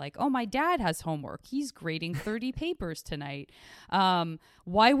and you're like, oh, my dad has homework. He's grading 30 papers tonight.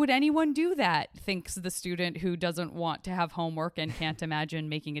 Why would anyone do that? Thinks the student who doesn't want to have homework and can't imagine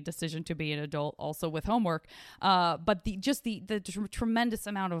making a decision to be an adult also with homework. But the tremendous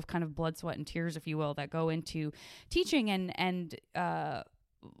amount of kind of blood, sweat, and tears, if you will, that go into teaching and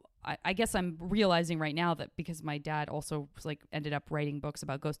I guess I'm realizing right now that because my dad also ended up writing books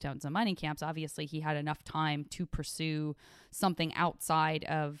about ghost towns and mining camps, obviously he had enough time to pursue something outside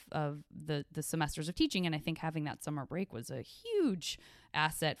of the semesters of teaching. And I think having that summer break was a huge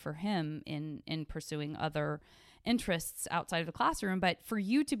asset for him in pursuing other interests outside of the classroom. But for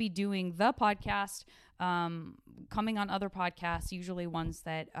you to be doing the podcast, coming on other podcasts, usually ones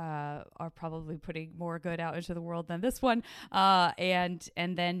that are probably putting more good out into the world than this one, and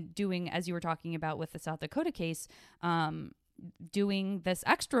then doing, as you were talking about with the South Dakota case, doing this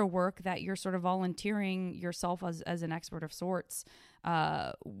extra work that you're sort of volunteering yourself as an expert of sorts.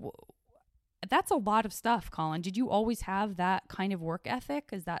 that's a lot of stuff, Colin. Did you always have that kind of work ethic?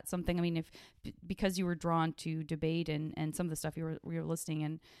 Is that something, I mean, if because you were drawn to debate and some of the stuff you were listening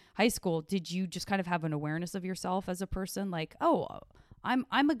in high school, did you just kind of have an awareness of yourself as a person? Like, oh,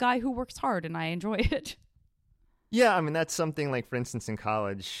 I'm a guy who works hard and I enjoy it. Yeah, I mean, that's something like, for instance, in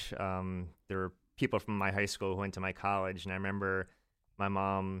college, there were people from my high school who went to my college, and I remember my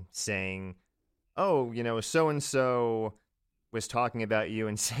mom saying, oh, so-and-so was talking about you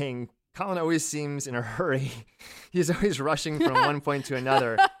and saying, Colin always seems in a hurry. He's always rushing from one point to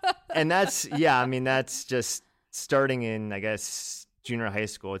another. And that's just starting in, I guess, junior high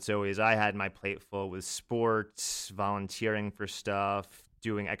school. It's always, I had my plate full with sports, volunteering for stuff,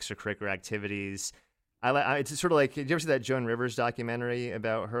 doing extracurricular activities. It's sort of like, did you ever see that Joan Rivers documentary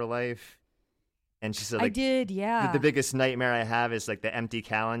about her life? And she said, like, I did, yeah. The biggest nightmare I have is like the empty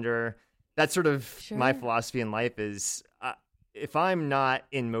calendar. That's sort of my philosophy in life is, if I'm not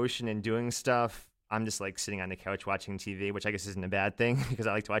in motion and doing stuff, I'm just like sitting on the couch watching TV, which I guess isn't a bad thing because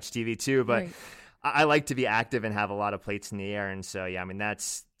I like to watch TV too. But Right. I like to be active and have a lot of plates in the air. And so, yeah, I mean,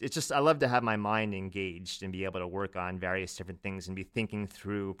 it's just, I love to have my mind engaged and be able to work on various different things and be thinking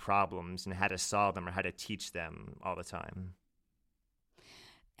through problems and how to solve them or how to teach them all the time.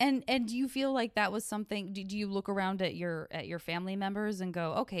 And do you feel like that was something, do you look around at your family members and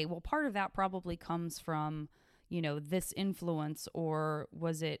go, okay, well, part of that probably comes from, this influence, or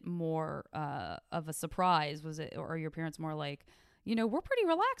was it more of a surprise? Was it, or are your parents more like, we're pretty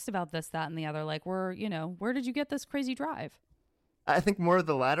relaxed about this, that, and the other? Like, where did you get this crazy drive? I think more of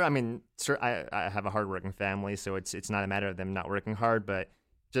the latter. I mean, I have a hardworking family, so it's not a matter of them not working hard, but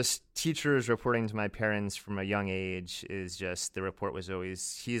just teachers reporting to my parents from a young age is just, the report was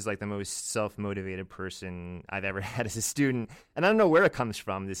always, he's like the most self-motivated person I've ever had as a student. And I don't know where it comes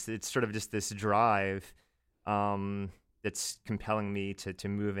from. It's sort of just this drive that's compelling me to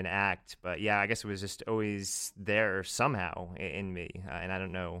move and act. But yeah, I guess it was just always there somehow in me. And I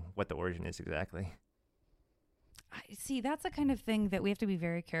don't know what the origin is exactly. See, that's the kind of thing that we have to be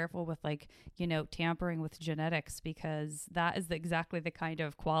very careful with, like, tampering with genetics, because that is exactly the kind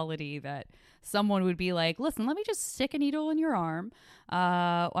of quality that someone would be like, listen, let me just stick a needle in your arm.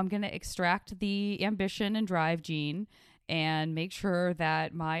 I'm going to extract the ambition and drive gene and make sure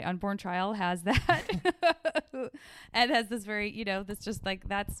that my unborn child has that and has this very, that's just like,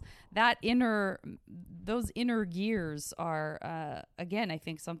 those inner gears are, again, I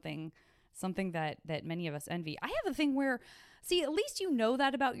think something that many of us envy. I have a thing where, see, at least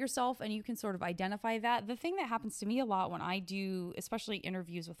that about yourself and you can sort of identify that. The thing that happens to me a lot when I do, especially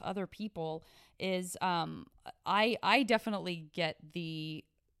interviews with other people, is I definitely get the,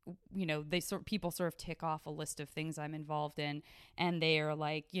 people sort of tick off a list of things I'm involved in, and they are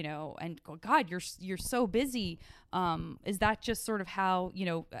like, and God, you're so busy. Is that just sort of how,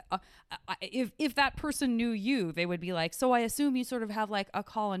 if that person knew you, they would be like, so I assume you sort of have like a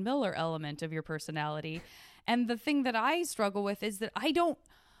Colin Miller element of your personality. And the thing that I struggle with is that I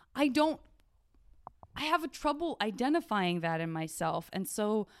have a trouble identifying that in myself. And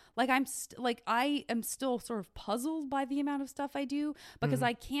so like, I am still sort of puzzled by the amount of stuff I do, because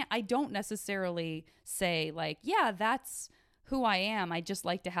I don't necessarily say like, yeah, that's who I am. I just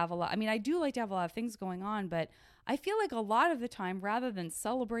like to have I do like to have a lot of things going on, but I feel like a lot of the time, rather than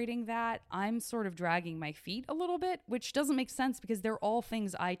celebrating that, I'm sort of dragging my feet a little bit, which doesn't make sense because they're all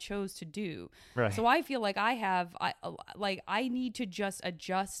things I chose to do. Right. So I feel like I need to just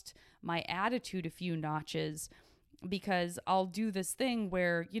adjust my attitude a few notches, because I'll do this thing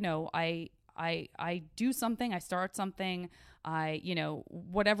where, I do something, I start something,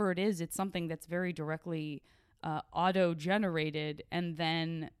 whatever it is, it's something that's very directly auto-generated, and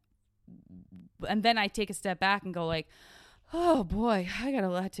then I take a step back and go like, oh boy, I got a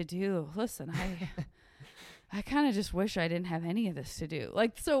lot to do. Listen, I kind of just wish I didn't have any of this to do.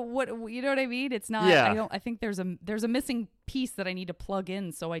 Like, so what, you know what I mean? It's not, yeah. I think there's a missing piece that I need to plug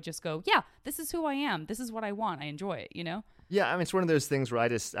in. So I just go, yeah, this is who I am. This is what I want. I enjoy it, Yeah, I mean, it's one of those things where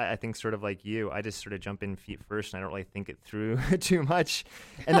I think sort of like you, I just sort of jump in feet first and I don't really think it through too much.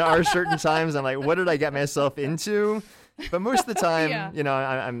 And there are certain times I'm like, what did I get myself into? But most of the time,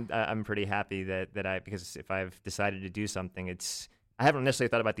 yeah. I'm pretty happy that because if I've decided to do something, I haven't necessarily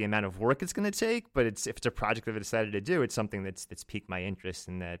thought about the amount of work it's going to take, but if it's a project that I've decided to do, it's something that's piqued my interest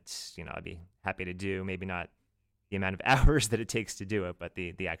and that, I'd be happy to do. Maybe not the amount of hours that it takes to do it, but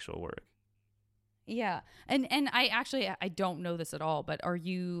the actual work. Yeah. And I don't know this at all, but are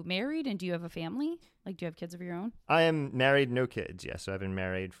you married and do you have a family? Like, do you have kids of your own? I am married, no kids. Yeah. So I've been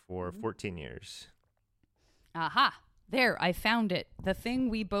married for 14 years. Aha. There, I found it. The thing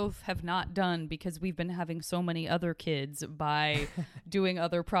we both have not done because we've been having so many other kids by doing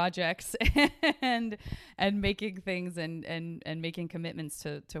other projects and making things and making commitments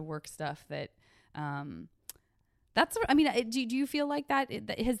to work stuff that that's, I mean, do you feel like that?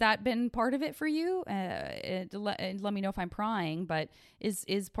 Has that been part of it for you? Let me know if I'm prying, but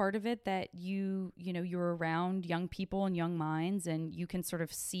is part of it that you're around young people and young minds and you can sort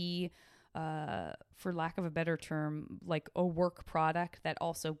of see, for lack of a better term, like a work product that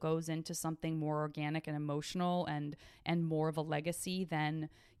also goes into something more organic and emotional and more of a legacy than,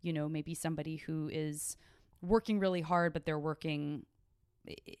 maybe somebody who is working really hard, but they're working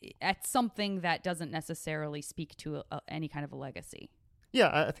at something that doesn't necessarily speak to any kind of a legacy.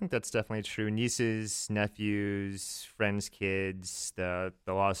 Yeah, I think that's definitely true. Nieces, nephews, friends' kids, the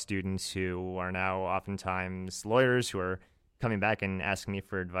law students who are now oftentimes lawyers who are coming back and asking me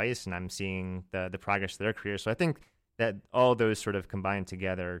for advice, and I'm seeing the progress of their career. So I think that all those sort of combine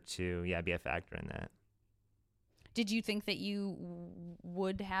together to, be a factor in that. Did you think that you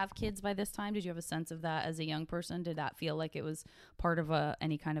would have kids by this time? Did you have a sense of that as a young person? Did that feel like it was part of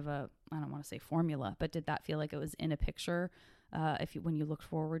any kind of I don't want to say formula, but did that feel like it was in a picture when you looked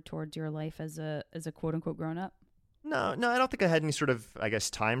forward towards your life as a quote unquote grown up? No, I don't think I had any sort of,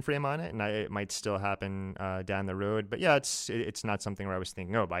 time frame on it, and it might still happen down the road. But yeah, it's not something where I was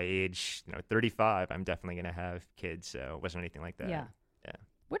thinking, by age 35, I'm definitely going to have kids. So it wasn't anything like that. Yeah. Yeah.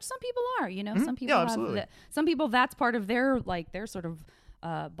 Which some people are, Mm-hmm. some people have absolutely. some people that's part of their sort of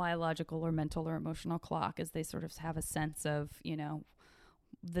biological or mental or emotional clock, is they sort of have a sense of,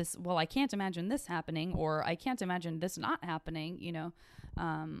 this, well, I can't imagine this happening, or I can't imagine this not happening,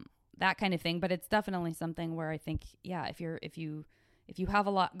 that kind of thing. But it's definitely something where I think, if you have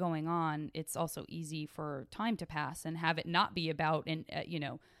a lot going on, it's also easy for time to pass and have it not be about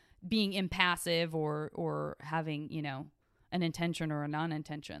being impassive or having an intention or a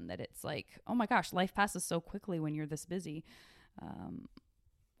non-intention, that it's like, oh my gosh, life passes so quickly when you're this busy.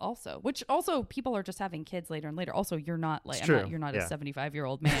 Which people are just having kids later and later. Also, you're not like, you're not a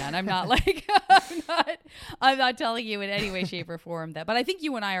 75-year-old man. I'm not like, I'm not telling you in any way, shape or form that, but I think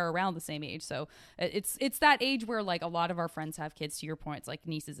you and I are around the same age. So it's that age where like a lot of our friends have kids, to your point. It's like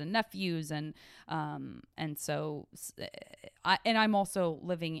nieces and nephews. And so I'm also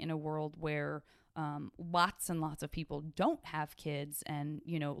living in a world where, lots and lots of people don't have kids, and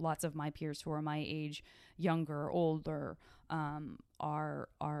lots of my peers who are my age, younger, older, are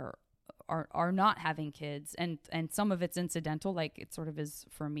not having kids, and some of it's incidental, like it sort of is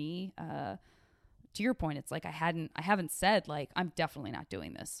for me. To your point, it's like I haven't said like I'm definitely not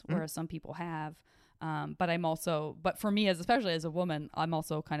doing this, whereas some people have. But for me, especially as a woman, I'm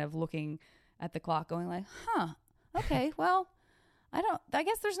also kind of looking at the clock, going like, okay, well. I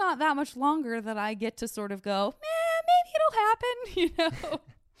guess there's not that much longer that I get to sort of go, maybe it'll happen,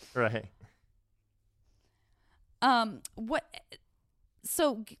 Right.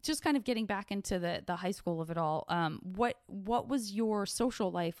 So just kind of getting back into the high school of it all, what was your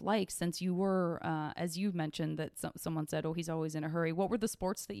social life like, since you were, as you mentioned that someone said, oh, he's always in a hurry. What were the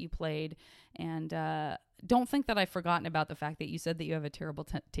sports that you played? And don't think that I've forgotten about the fact that you said that you have a terrible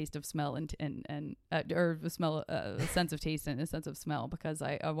taste of smell or smell, a sense of taste and a sense of smell, because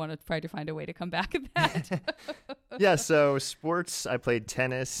I want to try to find a way to come back at that. Yeah, so sports, I played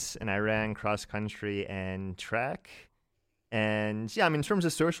tennis and I ran cross country and track. And yeah, in terms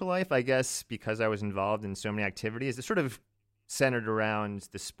of social life, I guess because I was involved in so many activities, it sort of centered around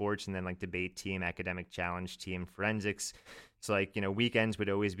the sports and then like debate team, academic challenge team, forensics. So like, weekends would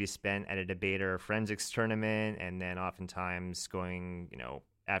always be spent at a debate or a forensics tournament, and then oftentimes going,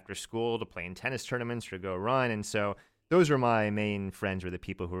 after school to play in tennis tournaments or go run. And so those were my main friends, were the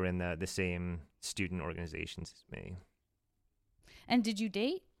people who were in the same student organizations as me. And did you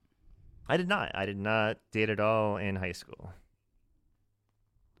date? I did not. I did not date at all in high school.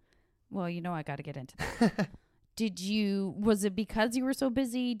 Well, I got to get into that. Was it because you were so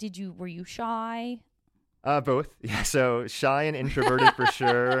busy? Were you shy? Both. Yeah. So shy and introverted for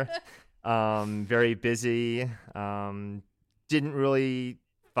sure. Very busy. Didn't really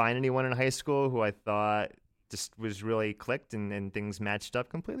find anyone in high school who I thought just was really clicked and things matched up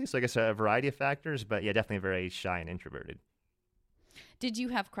completely. So I guess a variety of factors, but yeah, definitely very shy and introverted. Did you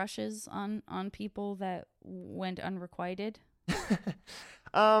have crushes on people that went unrequited?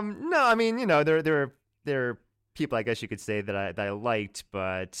 No, there are people, I guess you could say, that I liked,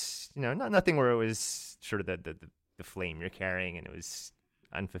 but nothing where it was sort of the flame you're carrying and it was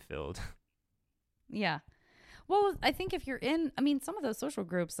unfulfilled. Yeah. Well, I think if you're in, some of those social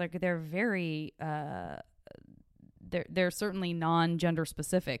groups, like they're very they're certainly non-gender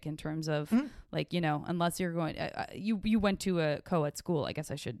specific in terms of like, unless you're going, you went to a co-ed school, I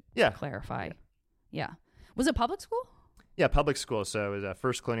guess I should clarify. Yeah. Was it public school? Yeah, public school. So it was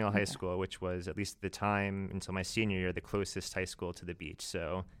First Colonial High School, which was, at least at the time until my senior year, the closest high school to the beach.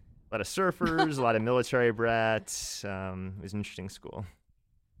 So a lot of surfers, a lot of military brats. It was an interesting school.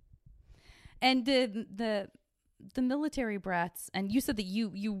 And the military brats, and you said that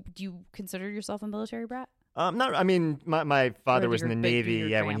you consider yourself a military brat? Not. I mean, my father was in the Navy,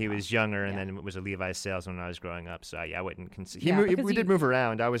 when he was younger, and then was a Levi's salesman when I was growing up. So I wouldn't consider. We did move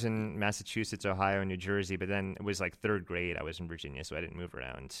around. I was in Massachusetts, Ohio, and New Jersey, but then it was like third grade. I was in Virginia, so I didn't move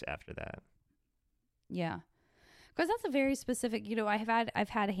around after that. Yeah, because that's a very specific. I've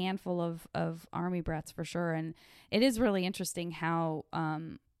had a handful of Army brats for sure, and it is really interesting how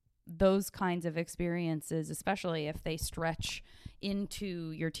those kinds of experiences, especially if they stretch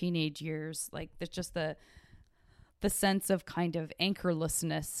into your teenage years, like there's just the sense of kind of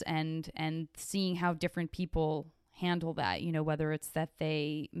anchorlessness and seeing how different people handle that, whether it's that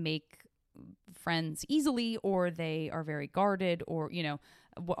they make friends easily or they are very guarded, or,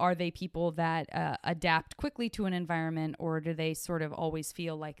 are they people that adapt quickly to an environment, or do they sort of always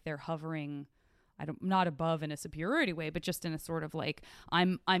feel like they're hovering, not above in a superiority way, but just in a sort of like,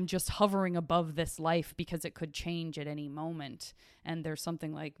 I'm just hovering above this life because it could change at any moment. And there's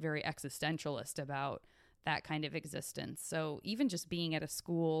something like very existentialist about that kind of existence. So even just being at a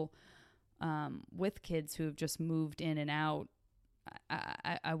school with kids who have just moved in and out,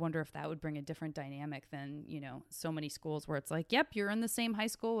 I wonder if that would bring a different dynamic than, so many schools where it's like, yep, you're in the same high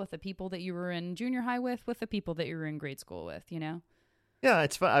school with the people that you were in junior high with the people that you were in grade school with, Yeah,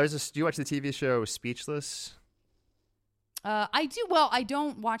 it's fun. Do you watch the TV show Speechless? I do. Well, I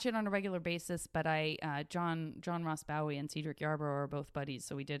don't watch it on a regular basis, but John Ross Bowie and Cedric Yarbrough are both buddies,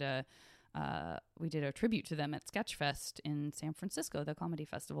 so we did a tribute to them at Sketchfest in San Francisco, the comedy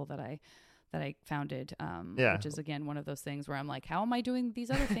festival that I founded. Which is again one of those things where I'm like, how am I doing these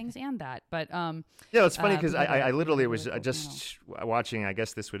other things and that? But it's funny because I literally was just watching. I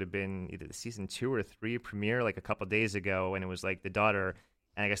guess this would have been either the season 2 or 3 premiere like a couple days ago, and it was like the daughter,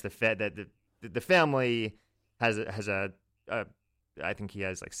 and I guess the family has a I think he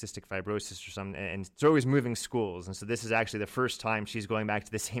has like cystic fibrosis or something, and it's always moving schools. And so this is actually the first time she's going back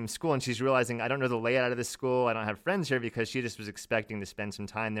to the same school, and she's realizing, I don't know the layout of the school. I don't have friends here, because she just was expecting to spend some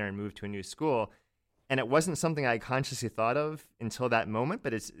time there and move to a new school. And it wasn't something I consciously thought of until that moment,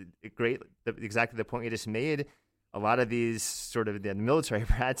 but it's great. Exactly the point you just made. A lot of these sort of the military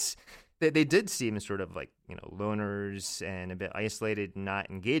brats, they did seem sort of like, loners and a bit isolated, not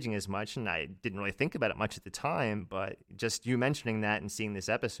engaging as much. And I didn't really think about it much at the time, but just you mentioning that and seeing this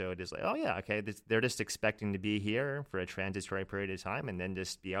episode is like, oh yeah, okay. They're just expecting to be here for a transitory period of time and then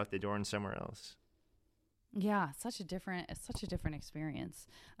just be out the door and somewhere else. Yeah. It's such a different experience.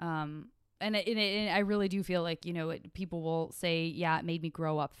 And I really do feel like, people will say, yeah, it made me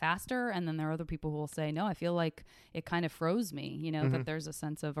grow up faster. And then there are other people who will say, no, I feel like it kind of froze me, that there's a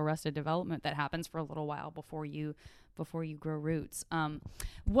sense of arrested development that happens for a little while before you grow roots.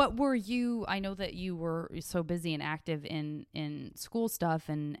 What were you, I know that you were so busy and active in school stuff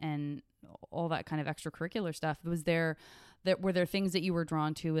and all that kind of extracurricular stuff. Were there things that you were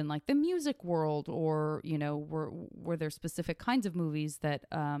drawn to in like the music world, or were there specific kinds of movies that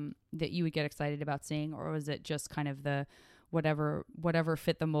that you would get excited about seeing, or was it just kind of the whatever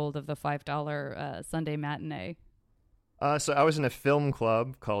fit the mold of the $5 Sunday matinee? So I was in a film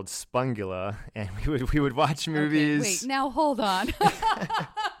club called Spungula, and we would watch movies. Okay, wait, now hold on.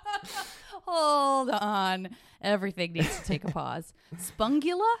 Hold on. Everything needs to take a pause.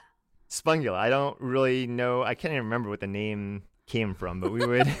 Spungula? Spungula. I don't really know. I can't even remember what the name came from, but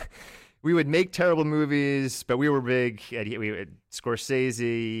we would make terrible movies, but we were big. We had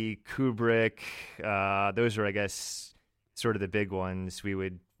Scorsese, Kubrick. Those were, I guess, sort of the big ones. We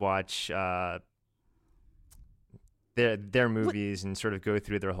would watch their movies and sort of go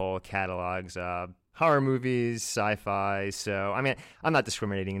through their whole catalogs. Horror movies, sci-fi. So, I mean, I'm not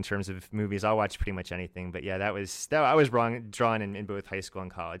discriminating in terms of movies. I'll watch pretty much anything. But yeah, I was drawn in both high school and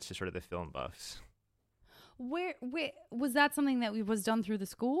college to sort of the film buffs. Where was that something that was done through the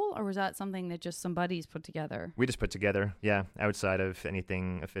school, or was that something that just some buddies put together? We just put together, yeah, outside of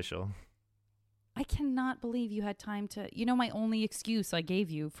anything official. I cannot believe you had time to, my only excuse I gave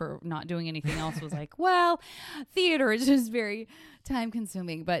you for not doing anything else was like, well, theater is just very time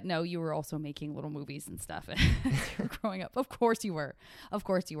consuming. But no, you were also making little movies and stuff as you were growing up. Of course you were.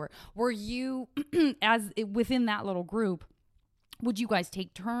 Were you, within that little group, would you guys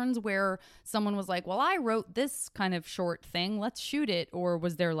take turns where someone was like, well, I wrote this kind of short thing, let's shoot it? Or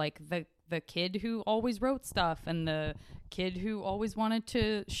was there like the the kid who always wrote stuff and the kid who always wanted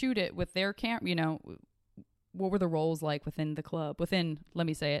to shoot it with their camera. You know, what were the roles like within the club? Within, let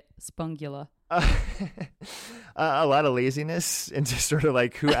me say it, Spungula. A lot of laziness into sort of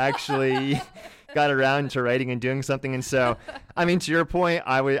like who actually got around to writing and doing something. And so, I mean, to your point,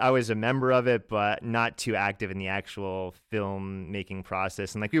 I was a member of it, but not too active in the actual film making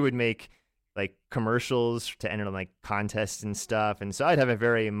process. And like we would make like commercials to enter like contests and stuff. And so I'd have a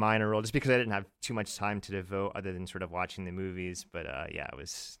very minor role just because I didn't have too much time to devote other than sort of watching the movies. But yeah, it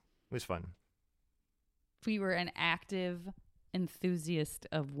was fun. We were an active enthusiast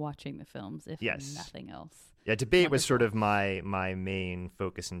of watching the films, if yes. nothing else. Yeah, debate was sort of my main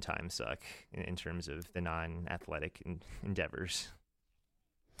focus and time suck in terms of the non-athletic endeavors.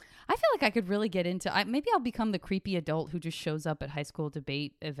 I feel like I could really get into. Maybe I'll become the creepy adult who just shows up at high school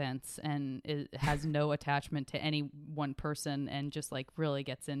debate events and has no attachment to any one person and just like really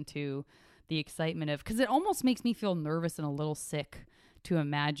gets into the excitement of, because it almost makes me feel nervous and a little sick to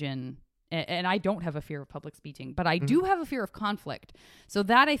imagine. And I don't have a fear of public speaking, but I do have a fear of conflict. So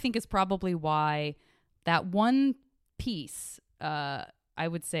that I think is probably why that one piece, I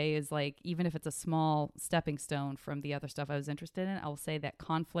would say, is like, even if it's a small stepping stone from the other stuff I was interested in, I'll say that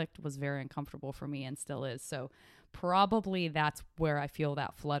conflict was very uncomfortable for me and still is. So probably that's where I feel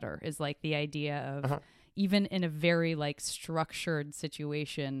that flutter, is like the idea of even in a very like structured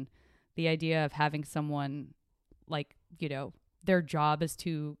situation, the idea of having someone like, you know, their job is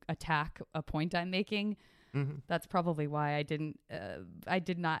to attack a point I'm making. That's probably why I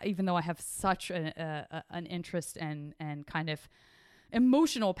did not, even though I have such an interest and kind of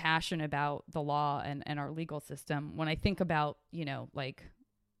emotional passion about the law and our legal system. When I think about, you know, like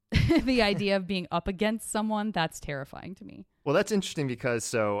the idea of being up against someone, that's terrifying to me. Well, that's interesting because,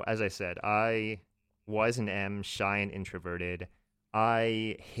 so as I said, I was and am shy and introverted.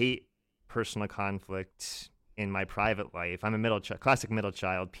 I hate personal conflict in my private life. I'm a classic middle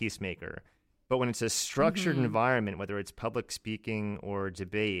child, peacemaker. But when it's a structured environment, whether it's public speaking or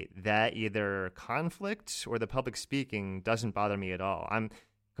debate, that either conflict or the public speaking doesn't bother me at all. I'm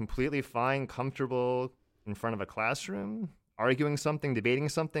completely fine, comfortable in front of a classroom, arguing something, debating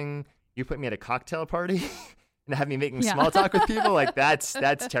something. You put me at a cocktail party and have me making small talk with people, like that's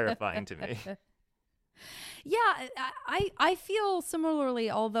terrifying to me. Yeah, I feel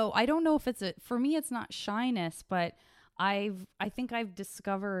similarly, although I don't know if for me, it's not shyness, but I think I've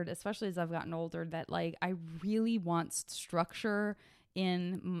discovered, especially as I've gotten older, that like I really want structure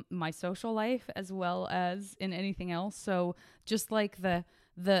in my social life as well as in anything else. So just like the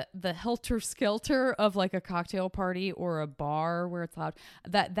helter-skelter of like a cocktail party or a bar where it's loud,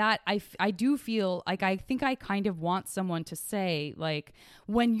 that I do feel like, I think I kind of want someone to say, like,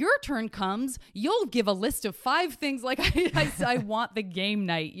 when your turn comes, you'll give a list of 5 things. Like I want the game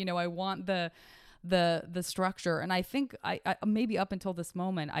night, you know, I want the structure. And I think I maybe up until this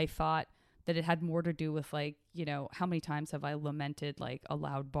moment, I thought that it had more to do with, like, you know, how many times have I lamented like a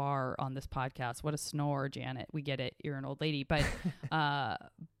loud bar on this podcast? What a snore, Janet. We get it. You're an old lady. But I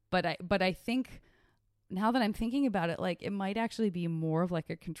think now that I'm thinking about it, like it might actually be more of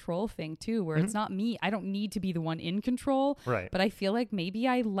like a control thing too, where it's not me. I don't need to be the one in control. Right. But I feel like maybe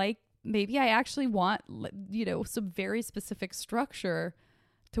I actually want, you know, some very specific structure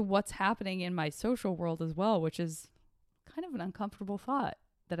to what's happening in my social world as well, which is kind of an uncomfortable thought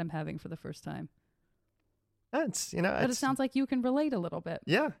that I'm having for the first time. That's, you know, but it sounds like you can relate a little bit.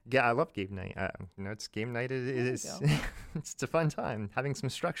 Yeah, I love game night. You know, it's game night. It is it's a fun time having some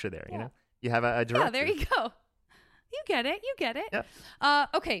structure there. Yeah. You know, you have a director. Yeah, there you go. You get it. Yeah.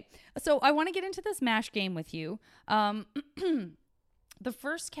 Okay, so I want to get into this MASH game with you. The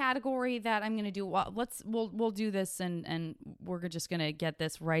first category that I'm going to do, we'll do this and we're just going to get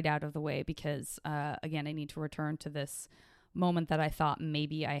this right out of the way because again, I need to return to this moment that I thought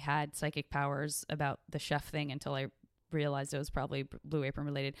maybe I had psychic powers about the chef thing until I realized it was probably Blue Apron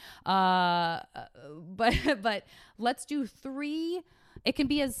related. But let's do 3. It can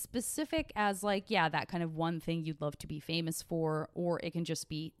be as specific as like, yeah, that kind of one thing you'd love to be famous for, or it can just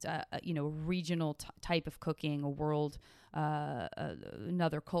be, you know, regional type of cooking, a world,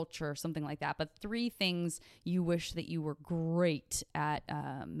 another culture, something like that. But 3 things you wish that you were great at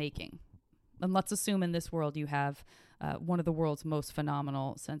making. And let's assume in this world you have one of the world's most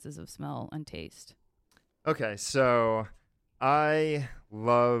phenomenal senses of smell and taste. Okay, so I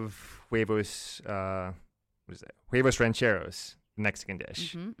love huevos. What is it? Huevos rancheros, Mexican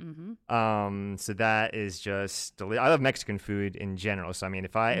dish. So that is just delicious. I love Mexican food in general. So I mean,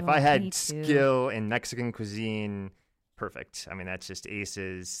 if I had skill in Mexican cuisine, perfect. I mean, that's just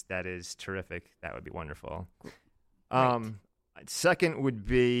aces. That is terrific. That would be wonderful. Second would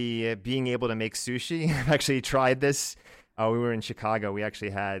be being able to make sushi. I've actually tried this. We were in Chicago. We actually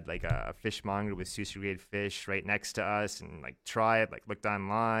had like a fishmonger with sushi grade fish right next to us, and like tried, like looked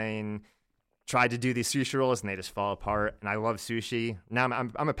online, tried to do these sushi rolls, and they just fall apart. And I love sushi. Now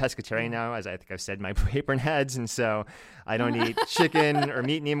I'm a pescatarian now, as I think I've said in my paper heads, and so I don't eat chicken or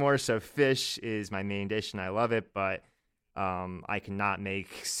meat anymore. So fish is my main dish, and I love it. But I cannot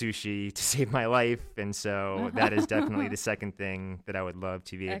make sushi to save my life, and so that is definitely the second thing that I would love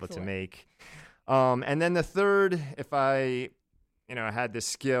to be able to make. And then the third, if I, had the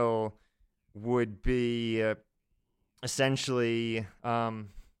skill, would be essentially, I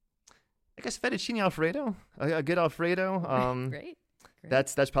guess fettuccine Alfredo, a good Alfredo. Great.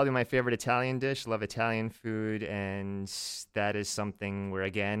 That's probably my favorite Italian dish. Love Italian food, and that is something where,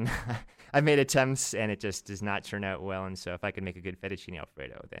 again, I've made attempts and it just does not turn out well. And so if I could make a good fettuccine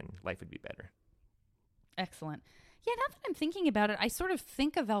Alfredo, then life would be better. Excellent. Yeah, now that I'm thinking about it, I sort of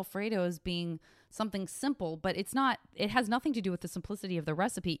think of Alfredo as being something simple, but it's not. It has nothing to do with the simplicity of the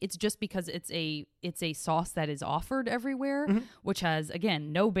recipe. It's just because it's a sauce that is offered everywhere, which has,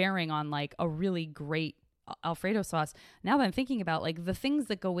 again, no bearing on like a really great Alfredo sauce. Now that I'm thinking about like the things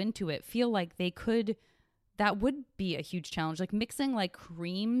that go into it, feel like that would be a huge challenge. Like mixing like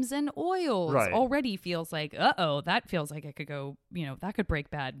creams and oils already feels like, that feels like it could go, that could break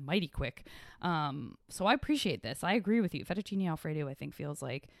bad mighty quick. So I appreciate this. I agree with you. Fettuccine Alfredo, I think, feels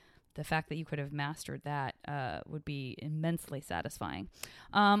like the fact that you could have mastered that would be immensely satisfying.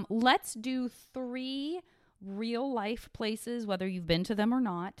 Let's do 3 real life places, whether you've been to them or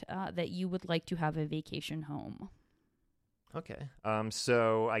not, that you would like to have a vacation home. Okay.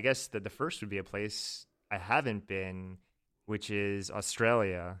 So I guess that the first would be a place I haven't been, which is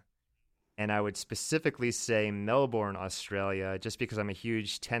Australia. And I would specifically say Melbourne, Australia, just because I'm a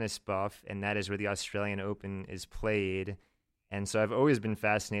huge tennis buff, and that is where the Australian Open is played. And so I've always been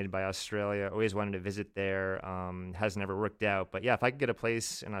fascinated by Australia, always wanted to visit there. Has never worked out. But yeah, if I could get a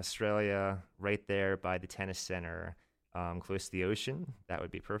place in Australia right there by the tennis center, close to the ocean, that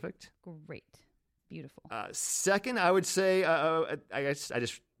would be perfect. Great. Beautiful. Second, I would say, I guess I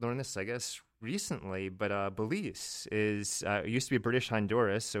just learned this, recently, but Belize is used to be British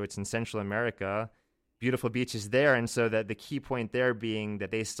Honduras, so it's in Central America. Beautiful beaches there, and so that the key point there being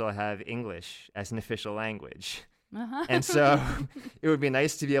that they still have English as an official language. And so it would be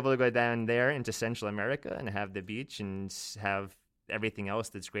nice to be able to go down there into Central America and have the beach and have everything else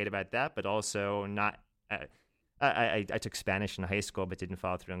that's great about that, but also not. I took Spanish in high school, but didn't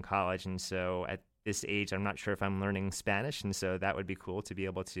follow through in college, and so at this age, I'm not sure if I'm learning Spanish, and so that would be cool to be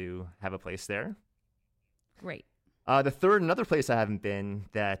able to have a place there. Great. The third, another place I haven't been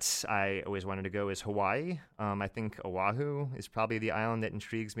that I always wanted to go is Hawaii. I think Oahu is probably the island that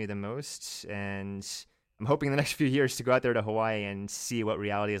intrigues me the most, and I'm hoping in the next few years to go out there to Hawaii and see what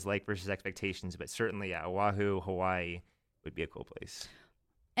reality is like versus expectations. But certainly, yeah, Oahu, Hawaii would be a cool place.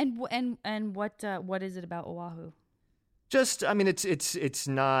 And what is it about Oahu? Just, I mean, it's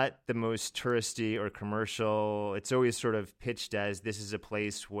not the most touristy or commercial. It's always sort of pitched as this is a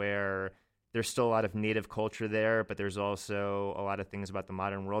place where there's still a lot of native culture there, but there's also a lot of things about the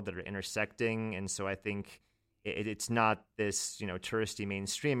modern world that are intersecting. And so I think it's not this, touristy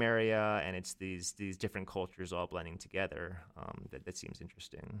mainstream area, and it's these different cultures all blending together. That seems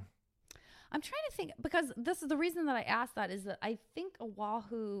interesting. I'm trying to think, because this is the reason that I asked that is that I think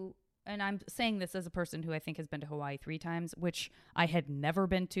Oahu, and I'm saying this as a person who I think has been to Hawaii 3 times, which I had never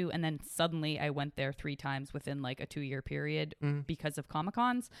been to. And then suddenly I went there 3 times within like a 2-year period because of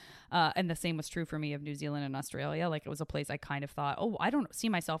Comic-Cons. And the same was true for me of New Zealand and Australia. Like it was a place I kind of thought, I don't see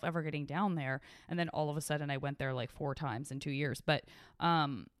myself ever getting down there. And then all of a sudden I went there like 4 times in 2 years. But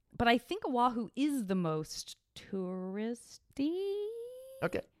I think Oahu is the most touristy.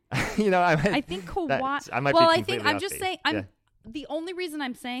 Okay. I think Hawaii. I'm just saying. The only reason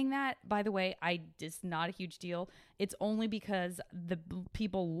I'm saying that, by the way, it's not a huge deal. It's only because the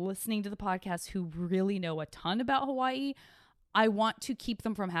people listening to the podcast who really know a ton about Hawaii, I want to keep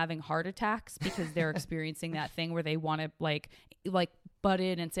them from having heart attacks because they're experiencing that thing where they want to like butt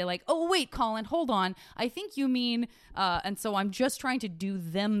in and say like, oh wait, Colin, hold on, I think you mean, and so I'm just trying to do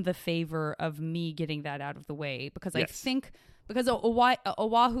them the favor of me getting that out of the way because yes. I think because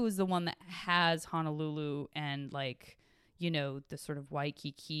Oahu is the one that has Honolulu and like, the sort of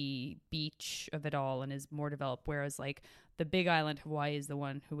Waikiki beach of it all and is more developed. Whereas like the big island Hawaii is the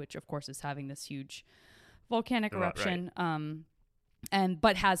one which of course is having this huge volcanic eruption. Right.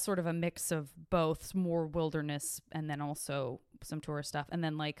 but has sort of a mix of both, more wilderness and then also some tourist stuff. And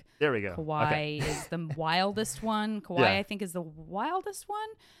then like there we go. Kauai is the wildest one. Kauai, I think, is the wildest one.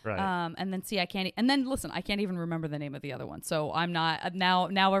 Right. And then I can't even remember the name of the other one. So I'm not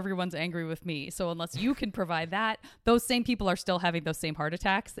now everyone's angry with me. So unless you can provide that, those same people are still having those same heart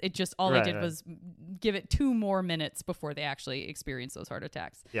attacks. It just all they did was give it 2 more minutes before they actually experienced those heart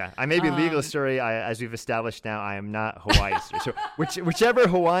attacks. Yeah, I may be legal story. As we've established now, I am not Hawaii. So whichever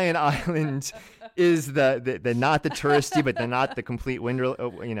Hawaiian island is the not the touristy, but not the complete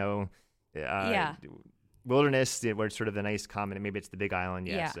wilderness, where it's sort of the nice common, and maybe it's the Big Island.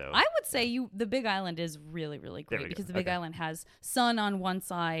 So I would say the Big Island is really, really great because the Big Island has sun on one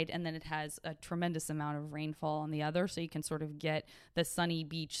side and then it has a tremendous amount of rainfall on the other, so you can sort of get the sunny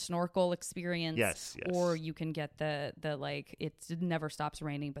beach snorkel experience. Yes. Or you can get the like it never stops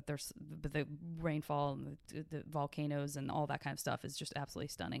raining, but there's the rainfall and the volcanoes and all that kind of stuff is just absolutely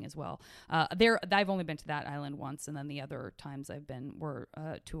stunning as well. I've only been to that island once, and then the other times I've been were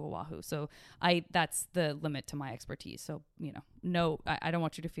to Oahu. So that's the limit to my expertise. So no, I don't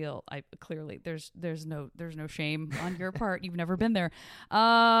want you to feel. I clearly there's no shame on your part. You've never been there.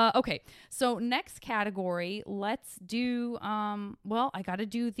 Okay, so next category, let's do. I got to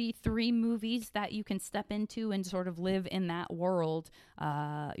do the 3 movies that you can step into and sort of live in that world.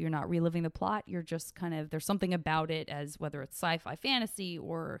 You're not reliving the plot. You're just kind of there's something about it, as whether it's sci-fi, fantasy,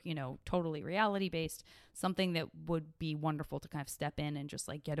 or totally reality based. Something that would be wonderful to kind of step in and just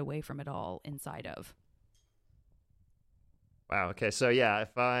like get away from it all inside of. Wow. Okay. So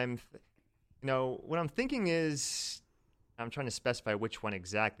if I'm, what I'm thinking is, I'm trying to specify which one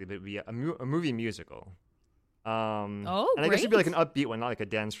exactly, but it'd be a movie musical. And I guess it'd be like an upbeat one, not like a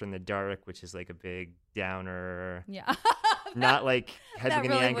Dancer in the Dark, which is like a big downer. Yeah. Not like Hedwig and the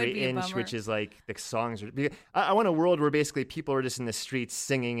really Angry Inch, which is like the songs. I want a world where basically people are just in the streets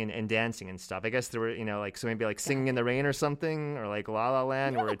singing and dancing and stuff. I guess there were, so maybe like Singing in the Rain or something, or like La La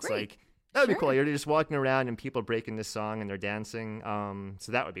Land, where it's like, that would be cool. You're just walking around and people breaking this song and they're dancing.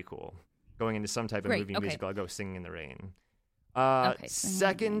 So that would be cool. Going into some type of movie musical, I'll go Singing in the Rain.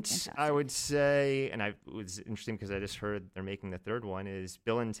 Second, I would say, and it was interesting because I just heard they're making the 3rd one, is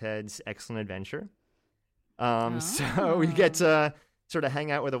Bill and Ted's Excellent Adventure. So we get to sort of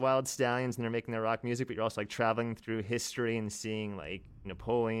hang out with the Wild Stallions and they're making their rock music, but you're also like traveling through history and seeing like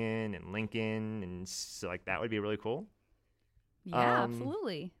Napoleon and Lincoln, and so like that would be really cool. Yeah,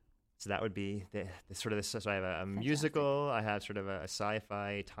 absolutely. So that would be the sort of this. So I have a musical, I have sort of a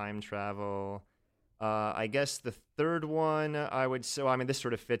sci-fi, time travel. I guess the 3rd one I would. So I mean, this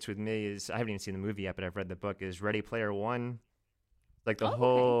sort of fits with me. Is I haven't even seen the movie yet, but I've read the book. Is Ready Player One. Like the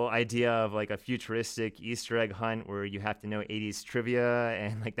whole idea of like a futuristic Easter egg hunt where you have to know 80s trivia,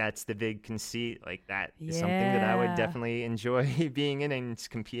 and like that's the big conceit. Like that is something that I would definitely enjoy being in and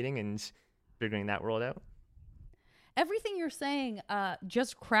competing and figuring that world out. Everything you're saying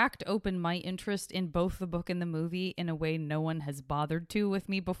just cracked open my interest in both the book and the movie in a way no one has bothered to with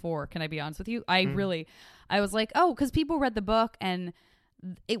me before. Can I be honest with you? I was like, because people read the book and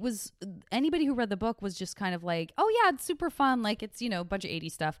it was anybody who read the book was just kind of like, oh yeah, it's super fun, like it's a bunch of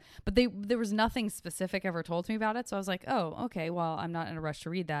 80s stuff, but there was nothing specific ever told to me about it. So I was like, oh okay, well I'm not in a rush to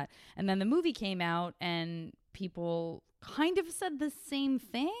read that. And then the movie came out and people kind of said the same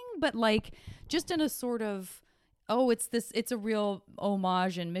thing, but like just in a sort of it's a real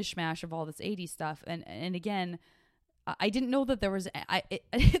homage and mishmash of all this 80s stuff. And again, I didn't know that there was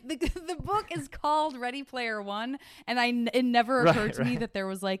the book is called Ready Player One, and it never occurred to me that there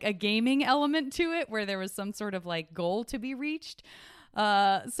was like a gaming element to it where there was some sort of like goal to be reached.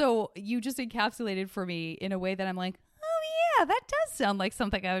 So you just encapsulated for me in a way that I'm like, oh yeah, that does sound like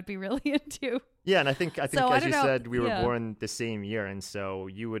something I would be really into. Yeah, and I think as you said, we were born the same year, and so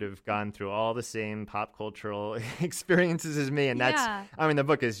you would have gone through all the same pop cultural experiences as me, and that's I mean the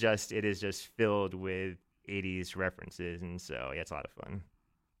book is just filled with 80s references, and so it's a lot of fun.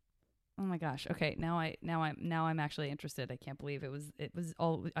 Oh my gosh. Okay, now I'm actually interested. I can't believe it was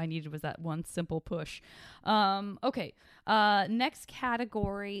all I needed was that one simple push. Okay. Next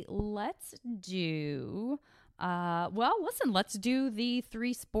category, let's do let's do the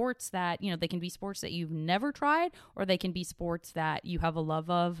 3 sports that, they can be sports that you've never tried, or they can be sports that you have a love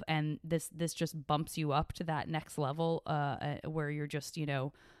of, and this just bumps you up to that next level where you're just,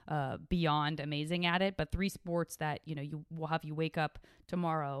 beyond amazing at it. But 3 sports that, you will have you wake up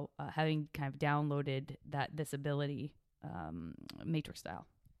tomorrow having kind of downloaded this ability, Matrix style.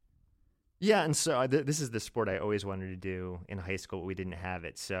 Yeah, and so this is the sport I always wanted to do in high school, but we didn't have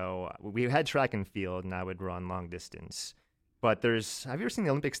it. So we had track and field, and I would run long distance. But have you ever seen the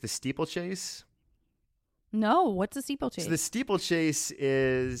Olympics, the steeplechase? No, what's a steeplechase? So the steeplechase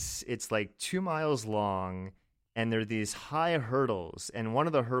it's like 2 miles long, and there are these high hurdles, and one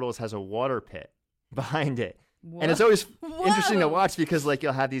of the hurdles has a water pit behind it. Whoa. And it's always Whoa. interesting to watch because like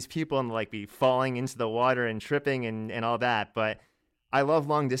you'll have these people and like be falling into the water and tripping and all that. But I love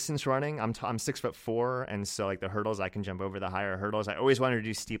long distance running. I'm 6'4", and so like the hurdles, I can jump over the higher hurdles. I always wanted to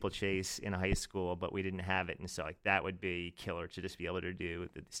do steeplechase in high school, but we didn't have it, and so like that would be killer to just be able to do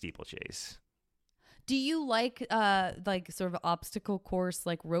the steeplechase. Do you like sort of obstacle course,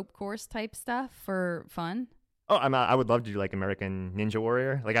 like rope course type stuff for fun? Oh, I would love to do like American Ninja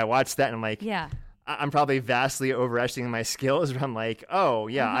Warrior. Like I watched that and I'm like, Yeah. I'm probably vastly overestimating my skills, but I'm like, oh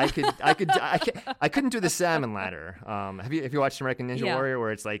yeah, I couldn't do the salmon ladder. Have you watched American Ninja Warrior,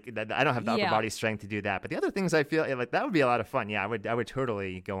 where it's like that, I don't have the upper body strength to do that, but the other things I feel like that would be a lot of fun. Yeah, I would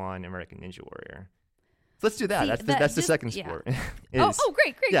totally go on American Ninja Warrior. So let's do that. See, that's the second sport. Oh,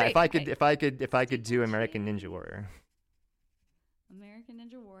 great. Yeah, Great. if I could do American Ninja Warrior. American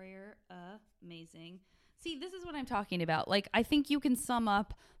Ninja Warrior, amazing. See, this is what I'm talking about. Like, I think you can sum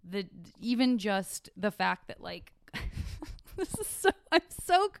up even just the fact that like this is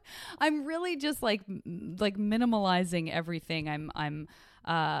I'm really just like minimalizing everything. I'm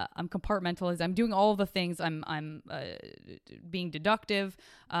compartmentalizing. I'm doing all the things. I'm being deductive.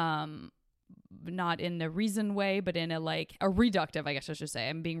 Not in a reason way, but in a reductive, I guess I should say.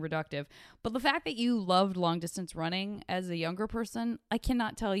 I'm being reductive. But the fact that you loved long distance running as a younger person, I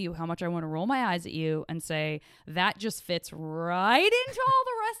cannot tell you how much I want to roll my eyes at you and say that just fits right into all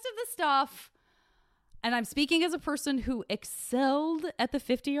the rest of the stuff. And I'm speaking as a person who excelled at the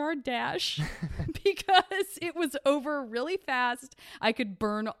 50-yard dash because it was over really fast. I could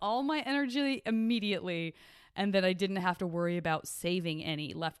burn all my energy immediately, and that I didn't have to worry about saving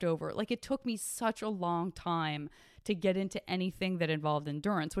any left over. Like, it took me such a long time to get into anything that involved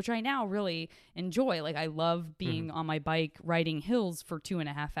endurance, which I now really enjoy. Like, I love being on my bike riding hills for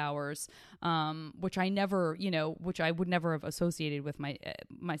 2.5 hours, which I would never have associated with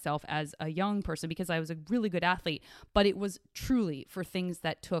myself as a young person, because I was a really good athlete, but it was truly for things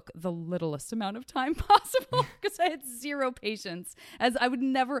that took the littlest amount of time possible because I had zero patience, as I would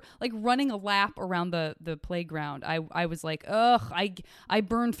never, like, running a lap around the playground. I was like, ugh, I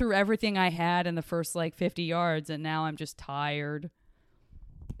burned through everything I had in the first 50 yards, and now I'm just tired.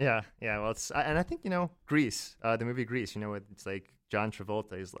 Yeah. Well, and I think Grease, the movie Grease. It's like John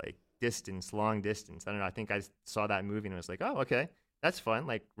Travolta is like long distance. I don't know. I think I saw that movie and I was like, oh, okay, that's fun.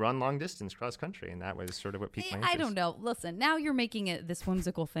 Like run long distance cross country, and that was sort of what piqued my interest. I don't know. Listen, now you're making it this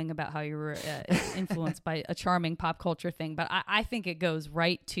whimsical thing about how you were influenced by a charming pop culture thing, but I think it goes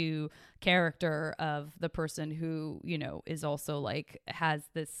right to character of the person who is also has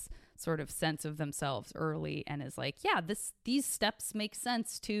this sort of sense of themselves early and is like, yeah, these steps make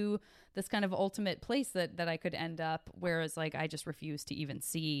sense to this kind of ultimate place that I could end up. Whereas I just refuse to even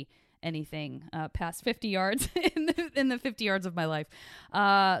see anything past 50 yards in the 50 yards of my life.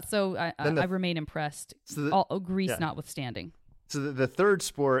 So I remain impressed. So Grease notwithstanding. So the third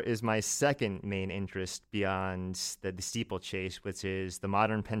sport is my second main interest beyond the steeplechase, which is the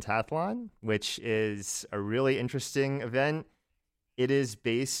modern pentathlon, which is a really interesting event. It is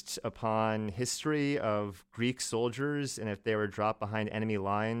based upon history of Greek soldiers, and if they were dropped behind enemy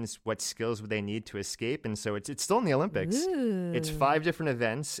lines, what skills would they need to escape? And so it's still in the Olympics. Ooh. It's 5 different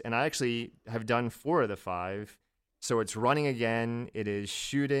events, and I actually have done 4 of the 5. So it's running again, it is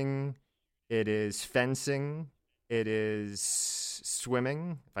shooting, it is fencing, it is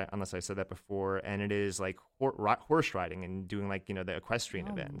swimming, unless I said that before, and it is horse riding and doing the equestrian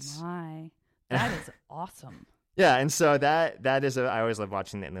events. Oh my, that is awesome. Yeah, and so that is I always love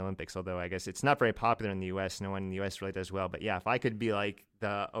watching that in the Olympics, although I guess it's not very popular in the U.S. No one in the U.S. really does well. But yeah, if I could be like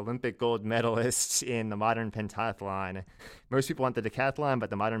the Olympic gold medalists in the modern pentathlon, most people want the decathlon, but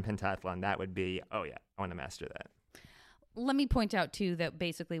the modern pentathlon, that would be, oh yeah, I want to master that. Let me point out, too, that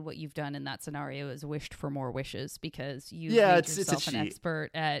basically what you've done in that scenario is wished for more wishes, because you made yourself an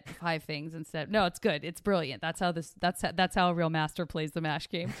expert at 5 things instead. No, it's good. It's brilliant. That's how a real master plays the MASH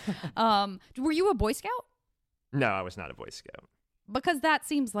game. Were you a Boy Scout? No, I was not a Boy Scout. Because that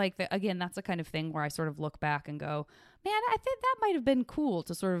seems like, again, that's the kind of thing where I sort of look back and go, man, I think that might have been cool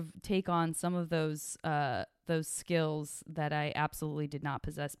to sort of take on some of those skills that I absolutely did not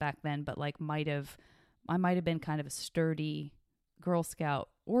possess back then, but I might have been kind of a sturdy Girl Scout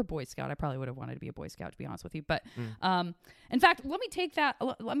or Boy Scout. I probably would have wanted to be a Boy Scout, to be honest with you. But in fact, let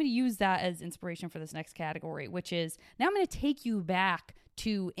me use that as inspiration for this next category, which is, now I'm going to take you back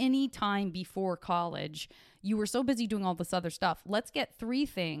to any time before college. You were so busy doing all this other stuff. Let's get 3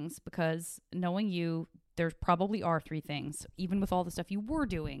 things, because knowing you, there probably are three things, even with all the stuff you were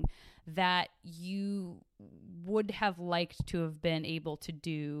doing, that you would have liked to have been able to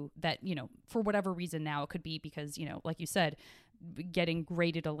do that, for whatever reason now. It could be because, like you said, getting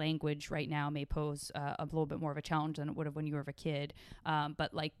great at a language right now may pose a little bit more of a challenge than it would have when you were a kid.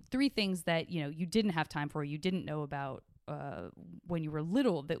 But like three things that, you didn't have time for, you didn't know about when you were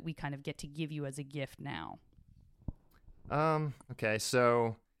little, that we kind of get to give you as a gift now. Okay,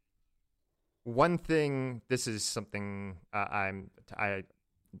 so one thing, this is something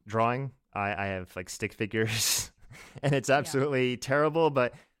drawing. I have like stick figures and it's absolutely terrible,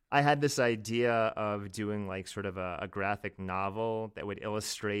 but I had this idea of doing like sort of a graphic novel that would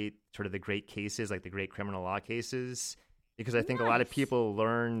illustrate sort of the great cases, like the great criminal law cases, because I think a lot of people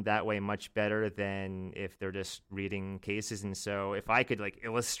learn that way much better than if they're just reading cases. And so if I could like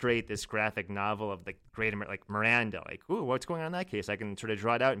illustrate this graphic novel of the great, like Miranda, like, ooh, what's going on in that case? I can sort of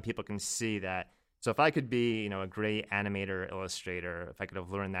draw it out and people can see that. So if I could be, a great animator, illustrator, if I could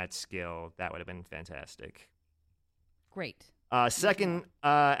have learned that skill, that would have been fantastic. Great. Second,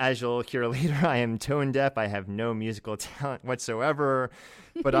 as you'll hear later, I am tone deaf. I have no musical talent whatsoever,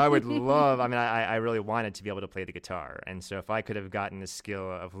 but I would love, I really wanted to be able to play the guitar. And so if I could have gotten the skill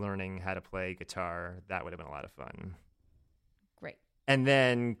of learning how to play guitar, that would have been a lot of fun. Great. And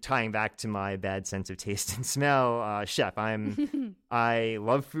then tying back to my bad sense of taste and smell, chef. I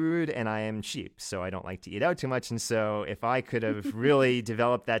love food and I am cheap, so I don't like to eat out too much. And so if I could have really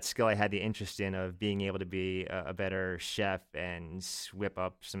developed that skill I had the interest in of being able to be a better chef and whip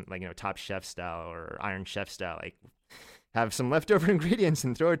up some Top Chef style or Iron Chef style, like have some leftover ingredients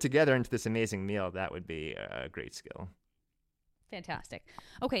and throw it together into this amazing meal, that would be a great skill. Fantastic.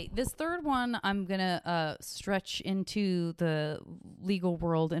 Okay, this third one, I'm going to stretch into the legal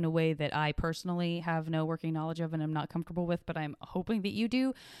world in a way that I personally have no working knowledge of and I'm not comfortable with, but I'm hoping that you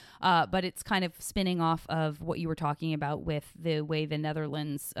do. But it's kind of spinning off of what you were talking about with the way the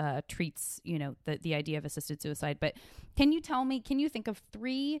Netherlands treats, the idea of assisted suicide. But can you think of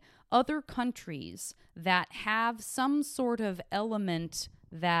three other countries that have some sort of element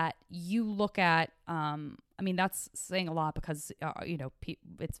that you look at? That's saying a lot because,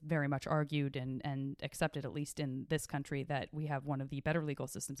 it's very much argued and accepted, at least in this country, that we have one of the better legal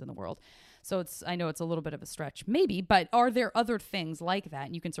systems in the world. So I know it's a little bit of a stretch, maybe, but are there other things like that?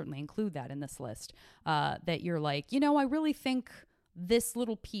 And you can certainly include that in this list, that you're like, I really think this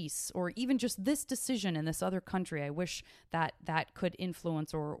little piece or even just this decision in this other country, I wish that could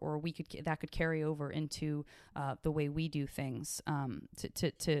influence or that could carry over into the way we do things,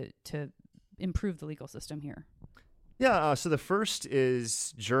 to improve the legal system here. Yeah, so the first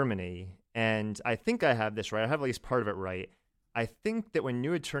is Germany, and I think I have this right. I have at least part of it right. I think that when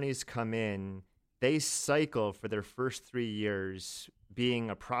new attorneys come in, they cycle for their first 3 years being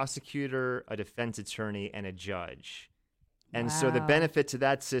a prosecutor, a defense attorney, and a judge. And so the benefit to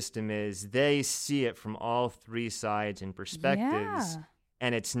that system is they see it from all three sides and perspectives. Yeah.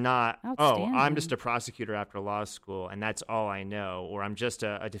 And it's not, I'm just a prosecutor after law school and that's all I know, or I'm just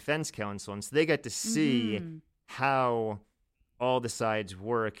a defense counsel. And so they get to see how all the sides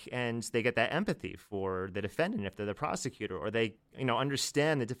work and they get that empathy for the defendant if they're the prosecutor, or they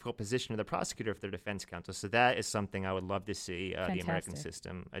understand the difficult position of the prosecutor if they're defense counsel. So that is something I would love to see the American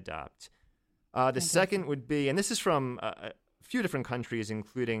system adopt. The second would be, and this is from a few different countries,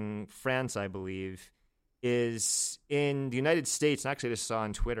 including France, I believe, is in the United States, and actually I just saw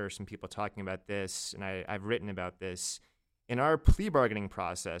on Twitter some people talking about this, and I've written about this. In our plea bargaining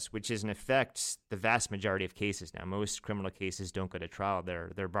process, which is in effect the vast majority of cases now, most criminal cases don't go to trial,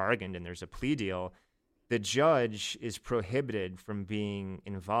 they're bargained and there's a plea deal, the judge is prohibited from being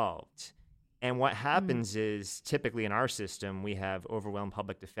involved. And what happens is, typically in our system, we have overwhelmed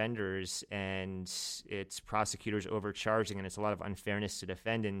public defenders and it's prosecutors overcharging, and it's a lot of unfairness to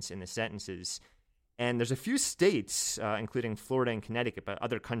defendants in the sentences. And there's a few states, including Florida and Connecticut, but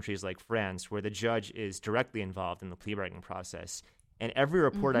other countries like France, where the judge is directly involved in the plea bargaining process. And every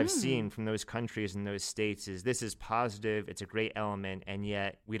report I've seen from those countries and those states is this is positive, it's a great element, and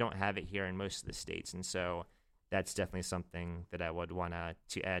yet we don't have it here in most of the states. And so that's definitely something that I would want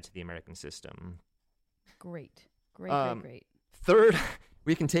to add to the American system. Great. Third,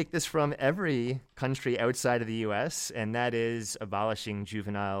 we can take this from every country outside of the U.S., and that is abolishing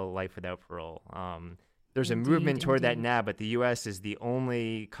juvenile life without parole. There's a movement toward that now, but the U.S. is the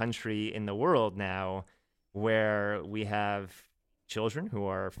only country in the world now where we have children who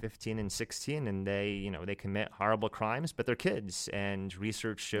are 15 and 16, and they commit horrible crimes, but they're kids, and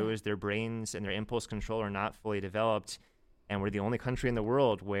research shows their brains and their impulse control are not fully developed. and we're the only country in the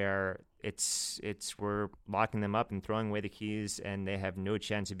world where it's we're locking them up and throwing away the keys, and they have no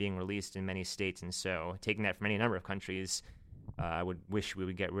chance of being released in many states. And so, taking that from any number of countries, I would wish we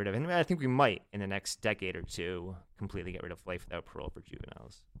would get rid of, and I think we might in the next decade or two, completely get rid of life without parole for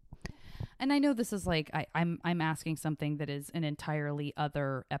juveniles. And I know this is like I'm asking something that is an entirely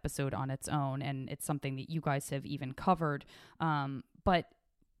other episode on its own, and it's something that you guys have even covered.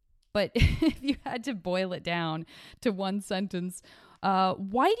 But if you had to boil it down to one sentence,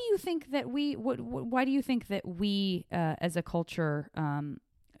 why do you think that why do you think that we as a culture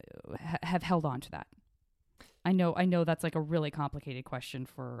have held on to that? I know that's like a really complicated question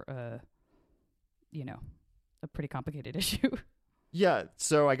for a pretty complicated issue. Yeah,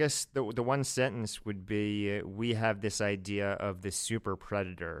 so I guess the one sentence would be we have this idea of the super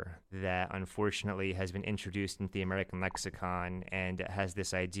predator that unfortunately has been introduced into the American lexicon, and it has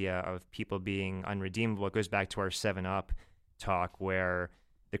this idea of people being unredeemable. It goes back to our 7-Up talk, where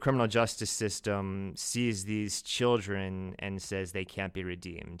the criminal justice system sees these children and says they can't be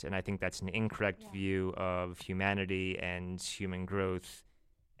redeemed. And I think that's an incorrect view of humanity and human growth.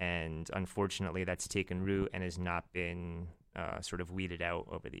 And unfortunately, that's taken root and has not been sort of weeded out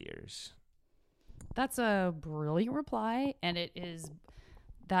over the years. That's a brilliant reply, and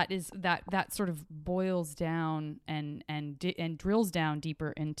that sort of boils down and drills down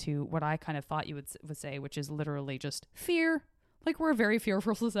deeper into what I kind of thought you would say, which is literally just fear. Like, we're a very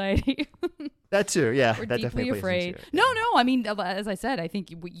fearful society. That too, yeah. We're that deeply definitely afraid. Plays into it, No. I mean, as I said, I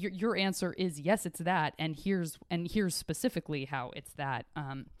think your answer is yes, it's that, and here's specifically how it's that.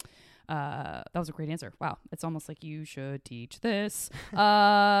 That was a great answer. Wow, it's almost like you should teach this.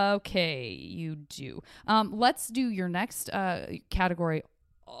 Okay, you do. Let's do your next category.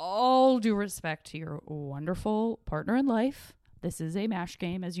 All due respect to your wonderful partner in life. This is a MASH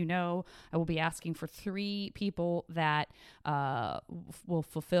game, as you know. I will be asking for 3 people that will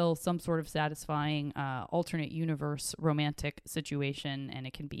fulfill some sort of satisfying alternate universe romantic situation, and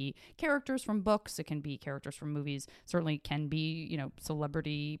it can be characters from books, it can be characters from movies, certainly can be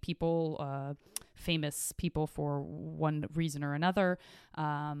celebrity people, famous people for one reason or another,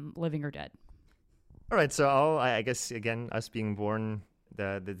 living or dead. All right, so I guess again, us being born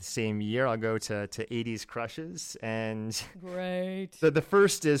the same year, I'll go to 80s crushes. And great. The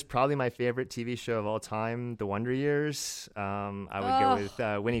first is probably my favorite TV show of all time, The Wonder Years. I would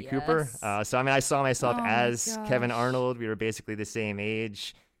go with Winnie Cooper. So I saw myself as Kevin Arnold. We were basically the same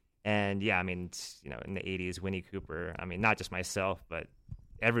age. And yeah, in the 80s, Winnie Cooper, not just myself, but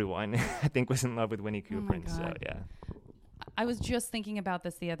everyone I think was in love with Winnie Cooper. And so, yeah. I was just thinking about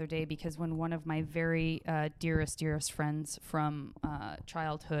this the other day because when one of my very dearest friends from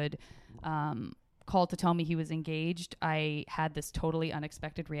childhood called to tell me he was engaged, I had this totally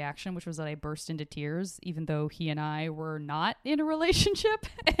unexpected reaction, which was that I burst into tears, even though he and I were not in a relationship.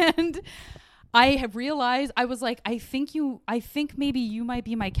 And I have realized, I was like, I think maybe you might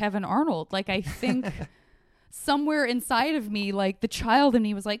be my Kevin Arnold. Like, I think somewhere inside of me, like the child in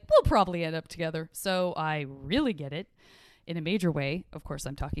me was like, we'll probably end up together. So I really get it. In a major way. Of course,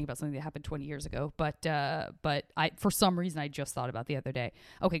 I'm talking about something that happened 20 years ago, but I, for some reason, I just thought about the other day.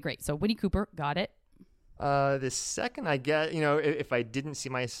 Okay, great. So Winnie Cooper, got it. The second, I get, if I didn't see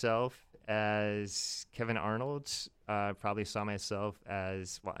myself as Kevin Arnold, probably saw myself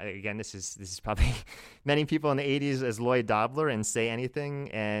as, well, again, this is probably many people in the 80s as Lloyd Dobler and Say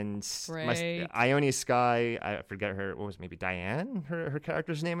Anything, and Ione Skye, I forget her, what was it, maybe Diane, her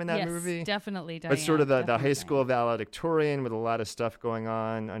character's name in that movie? Yes, definitely Diane. But sort of the high school valedictorian with a lot of stuff going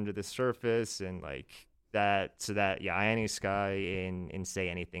on under the surface, and like that, so that, yeah, Ione Skye in Say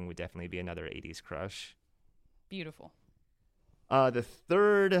Anything would definitely be another 80s crush. Beautiful. The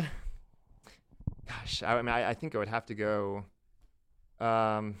third... Gosh, I think I would have to go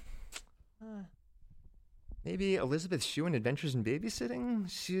maybe Elizabeth Shue in Adventures in Babysitting.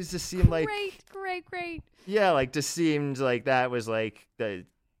 She just seemed like... Great. Yeah, like, just seemed like that was like...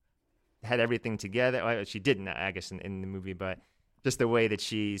 had everything together. Well, she didn't, I guess, in the movie, but just the way that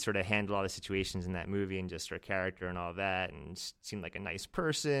she sort of handled all the situations in that movie and just her character and all that, and seemed like a nice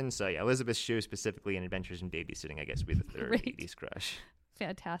person. So, yeah, Elizabeth Shue specifically in Adventures in Babysitting, I guess, would be the third 80s crush.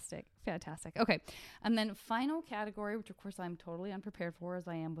 Fantastic. Okay. And then final category, which of course I'm totally unprepared for, as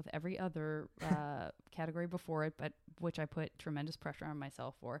I am with every other category before it, but which I put tremendous pressure on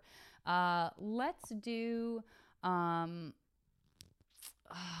myself for. Let's do, oh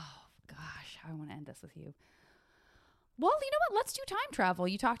gosh, how I want to end this with you. Well, you know what? Let's do time travel.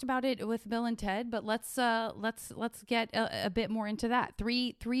 You talked about it with Bill and Ted, but let's get a bit more into that.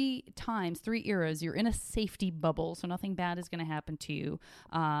 Three times, three eras. You're in a safety bubble, so nothing bad is going to happen to you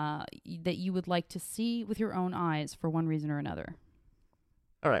that you would like to see with your own eyes for one reason or another.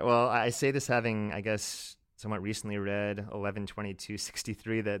 All right. Well, I say this having, I guess, somewhat recently read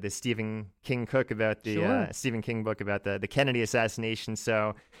 11/22/63, the Stephen King book about the Stephen King book about the Kennedy assassination.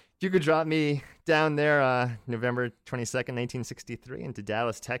 So if you could drop me down there, November 22nd, 1963, into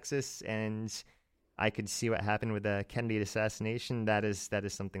Dallas, Texas, and I could see what happened with the Kennedy assassination, that is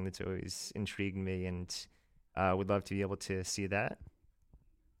something that's always intrigued me, and would love to be able to see that.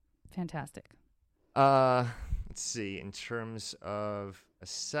 Fantastic. Let's see. In terms of a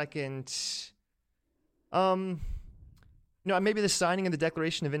second, maybe the signing of the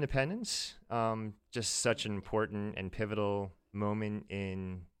Declaration of Independence. Just such an important and pivotal moment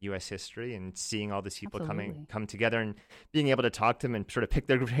in U.S. history, and seeing all these people come together and being able to talk to them and sort of pick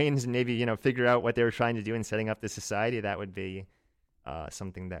their brains and maybe figure out what they were trying to do in setting up the society. That would be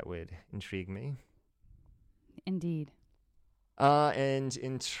something that would intrigue me. Indeed. And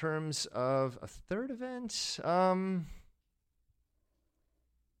in terms of a third event,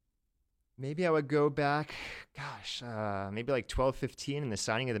 maybe I would go back, maybe like 1215 and the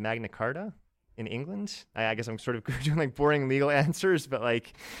signing of the Magna Carta in England. I guess I'm sort of doing like boring legal answers, but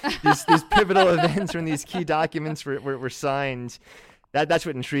like these pivotal events when these key documents were signed, that's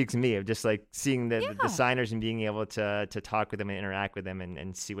what intrigues me, of just like seeing the signers and being able to talk with them and interact with them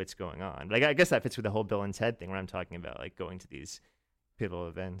and see what's going on. But I guess that fits with the whole Bill and Ted thing where I'm talking about like going to these pivotal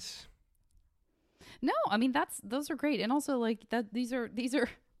events. No, I mean those are great, and also like that these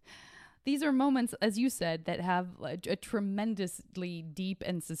are moments, as you said, that have a tremendously deep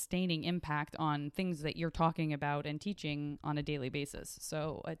and sustaining impact on things that you're talking about and teaching on a daily basis.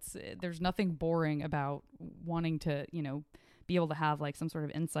 So there's nothing boring about wanting to, be able to have like some sort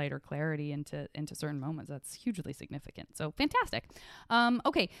of insight or clarity into certain moments. That's hugely significant. So fantastic.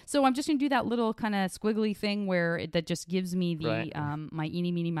 Okay, so I'm just gonna do that little kind of squiggly thing where that just gives me the my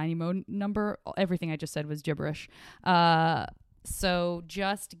eeny meeny miny mo number. Everything I just said was gibberish. So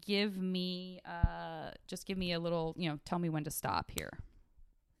just give me a little, tell me when to stop here.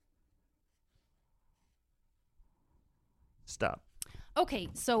 Stop. Okay,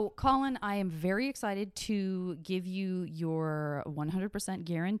 so Colin, I am very excited to give you your 100%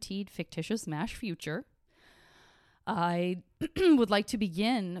 guaranteed fictitious MASH future. I would like to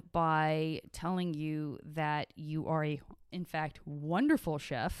begin by telling you that you are in fact, wonderful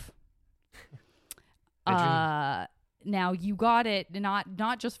chef. Now, you got it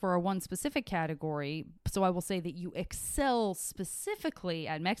not just for one specific category, so I will say that you excel specifically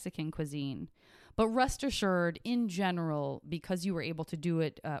at Mexican cuisine, but rest assured, in general, because you were able to do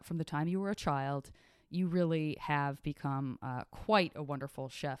it from the time you were a child, you really have become quite a wonderful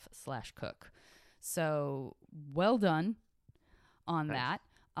chef/cook. So, well done on that.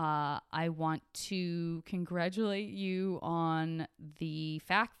 I want to congratulate you on the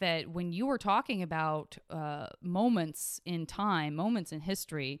fact that when you were talking about moments in time, moments in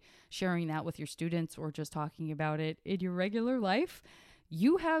history, sharing that with your students or just talking about it in your regular life,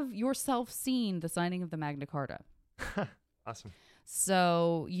 you have yourself seen the signing of the Magna Carta. Awesome.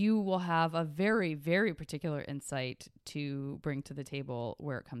 So you will have a very, very particular insight to bring to the table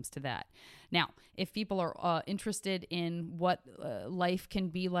where it comes to that. Now, if people are interested in what life can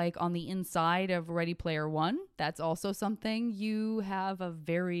be like on the inside of Ready Player One, that's also something you have a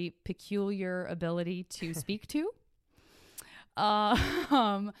very peculiar ability to speak to.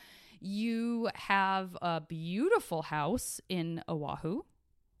 You have a beautiful house in Oahu,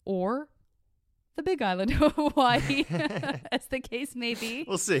 or the Big Island of Hawaii, as the case may be.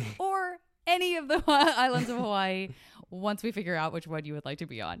 We'll see. Or any of the islands of Hawaii, once we figure out which one you would like to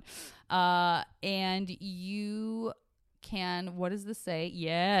be on. And you can, what does this say?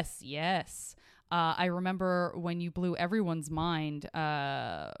 Yes. I remember when you blew everyone's mind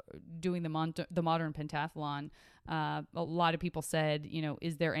doing the modern pentathlon. A lot of people said,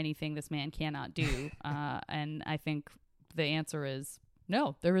 is there anything this man cannot do? And I think the answer is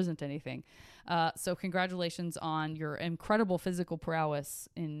no, there isn't anything. So congratulations on your incredible physical prowess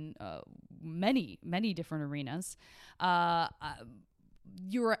in many, many different arenas.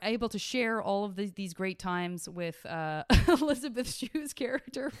 You were able to share all of these great times with Elizabeth Shue's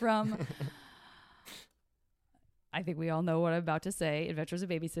character from I think we all know what I'm about to say, Adventures of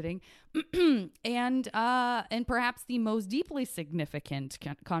Babysitting. And perhaps the most deeply significant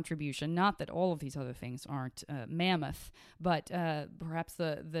contribution, not that all of these other things aren't mammoth, but perhaps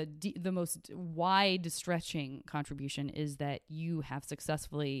the most wide stretching contribution is that you have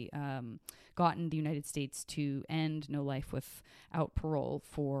successfully gotten the United States to end no life without parole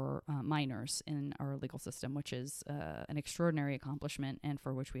for minors in our legal system, which is an extraordinary accomplishment and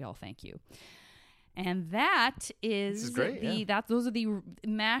for which we all thank you. And that is great, those are the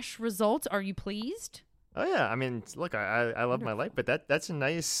MASH results. Are you pleased? Oh yeah, I mean, look, I love my life, but that's a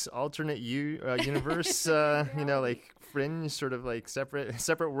nice alternate universe, like fringe, sort of like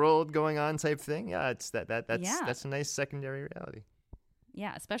separate world going on type thing. Yeah, that's a nice secondary reality.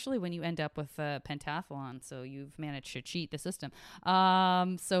 Yeah, especially when you end up with pentathlon, so you've managed to cheat the system.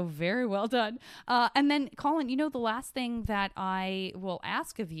 So very well done. And then, Colin, the last thing that I will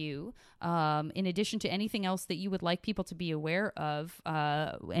ask of you, in addition to anything else that you would like people to be aware of,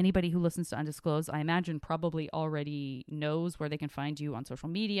 anybody who listens to Undisclosed, I imagine probably already knows where they can find you on social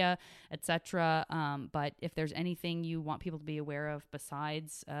media, etc. But if there's anything you want people to be aware of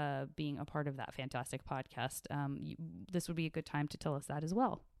besides being a part of that fantastic podcast, this would be a good time to tell us that as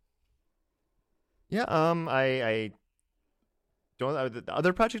well. Yeah, I don't. The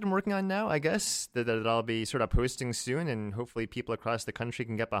other project I'm working on now, I guess that I'll be sort of posting soon, and hopefully people across the country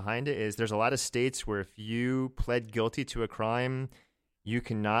can get behind it. Is there's a lot of states where if you pled guilty to a crime, you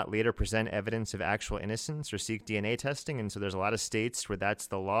cannot later present evidence of actual innocence or seek DNA testing, and so there's a lot of states where that's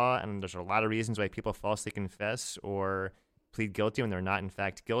the law, and there's a lot of reasons why people falsely confess or plead guilty when they're not in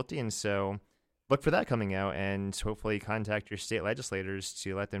fact guilty, and so look for that coming out, and hopefully contact your state legislators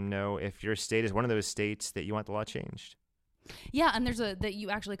to let them know if your state is one of those states that you want the law changed. Yeah, and that you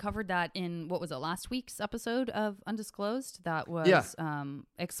actually covered that in, what was it, last week's episode of Undisclosed that was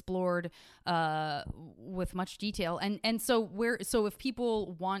explored with much detail. And so if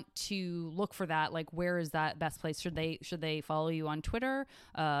people want to look for that, like where is that best place? Should they follow you on Twitter?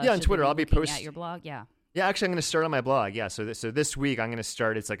 On Twitter, I'll be posting at your blog. Yeah. Yeah, actually, I'm going to start on my blog. Yeah, so this week I'm going to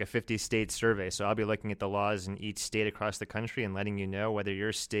start. It's like a 50-state survey. So I'll be looking at the laws in each state across the country and letting you know whether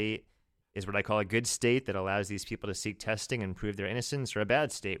your state is what I call a good state that allows these people to seek testing and prove their innocence, or a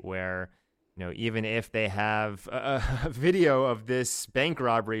bad state where, even if they have a video of this bank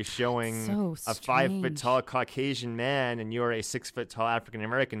robbery showing a 5-foot-tall Caucasian man and you're a 6-foot-tall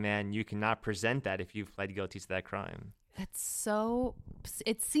African-American man, you cannot present that if you've pled guilty to that crime.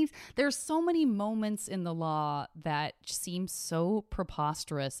 It seems there's so many moments in the law that seem so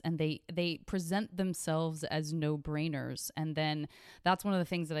preposterous, and they present themselves as no-brainers. And then that's one of the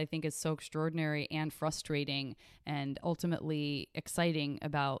things that I think is so extraordinary and frustrating and ultimately exciting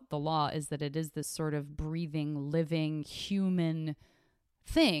about the law, is that it is this sort of breathing, living, human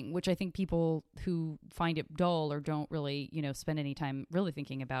thing, which I think people who find it dull or don't really, spend any time really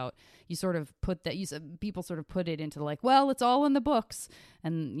thinking about, people sort of put it into like, well, it's all in the books.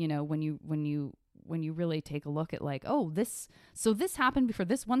 And, when you really take a look at like, oh, this happened for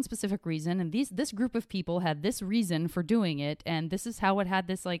this one specific reason, and this group of people had this reason for doing it, and this is how it had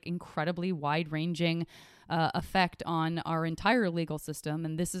this like incredibly wide-ranging effect on our entire legal system,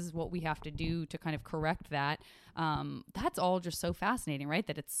 and this is what we have to do to kind of correct that. That's all just so fascinating, right?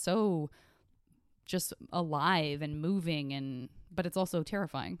 That it's so just alive and moving, but it's also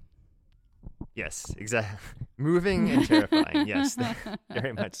terrifying. Yes, exactly. Moving and terrifying. Yes,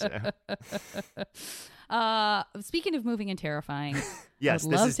 very much so. Speaking of moving and terrifying, yes,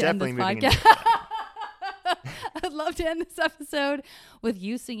 this is definitely moving. I'd love to end this episode with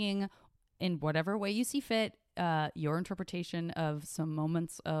you singing, in whatever way you see fit, your interpretation of some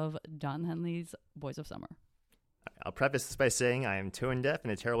moments of Don Henley's Boys of Summer. I'll preface this by saying I am tone deaf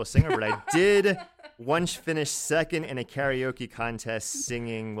and a terrible singer, but I did once finish second in a karaoke contest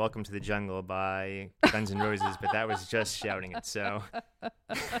singing Welcome to the Jungle by Guns N' Roses, but that was just shouting it, so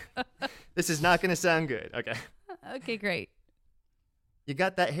this is not going to sound good. Okay, great. You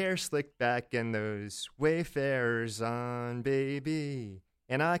got that hair slicked back and those Wayfarers on, baby,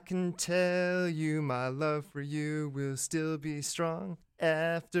 and I can tell you my love for you will still be strong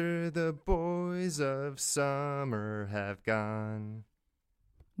after the boys of summer have gone.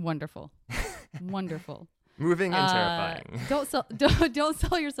 Wonderful. Wonderful. Moving and terrifying. Don't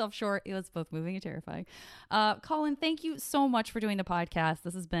sell yourself short. It's both moving and terrifying. Colin, thank you so much for doing the podcast.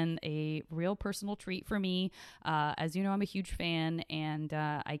 This has been a real personal treat for me. As you know, I'm a huge fan, and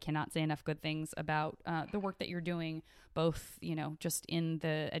I cannot say enough good things about the work that you're doing, both, just in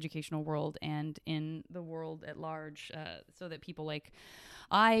the educational world and in the world at large, so that people like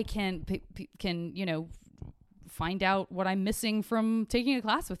I can find out what I'm missing from taking a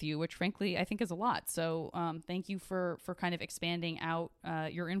class with you, which frankly I think is a lot. So thank you for kind of expanding out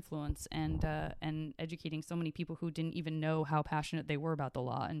your influence and educating so many people who didn't even know how passionate they were about the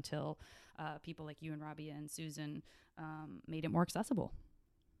law until people like you and Rabia and Susan made it more accessible.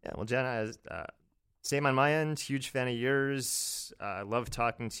 Yeah, well, Jenna, same on my end. Huge fan of yours. Love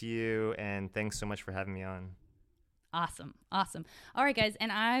talking to you, and thanks so much for having me on. Awesome. All right, guys, and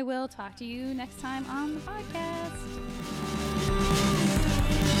I will talk to you next time on the podcast.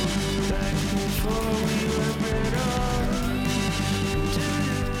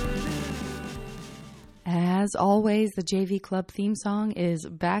 As always, the JV Club theme song is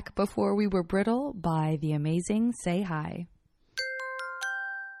Back Before We Were Brittle by the amazing Say Hi.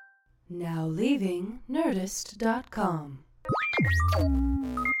 Now leaving Nerdist.com.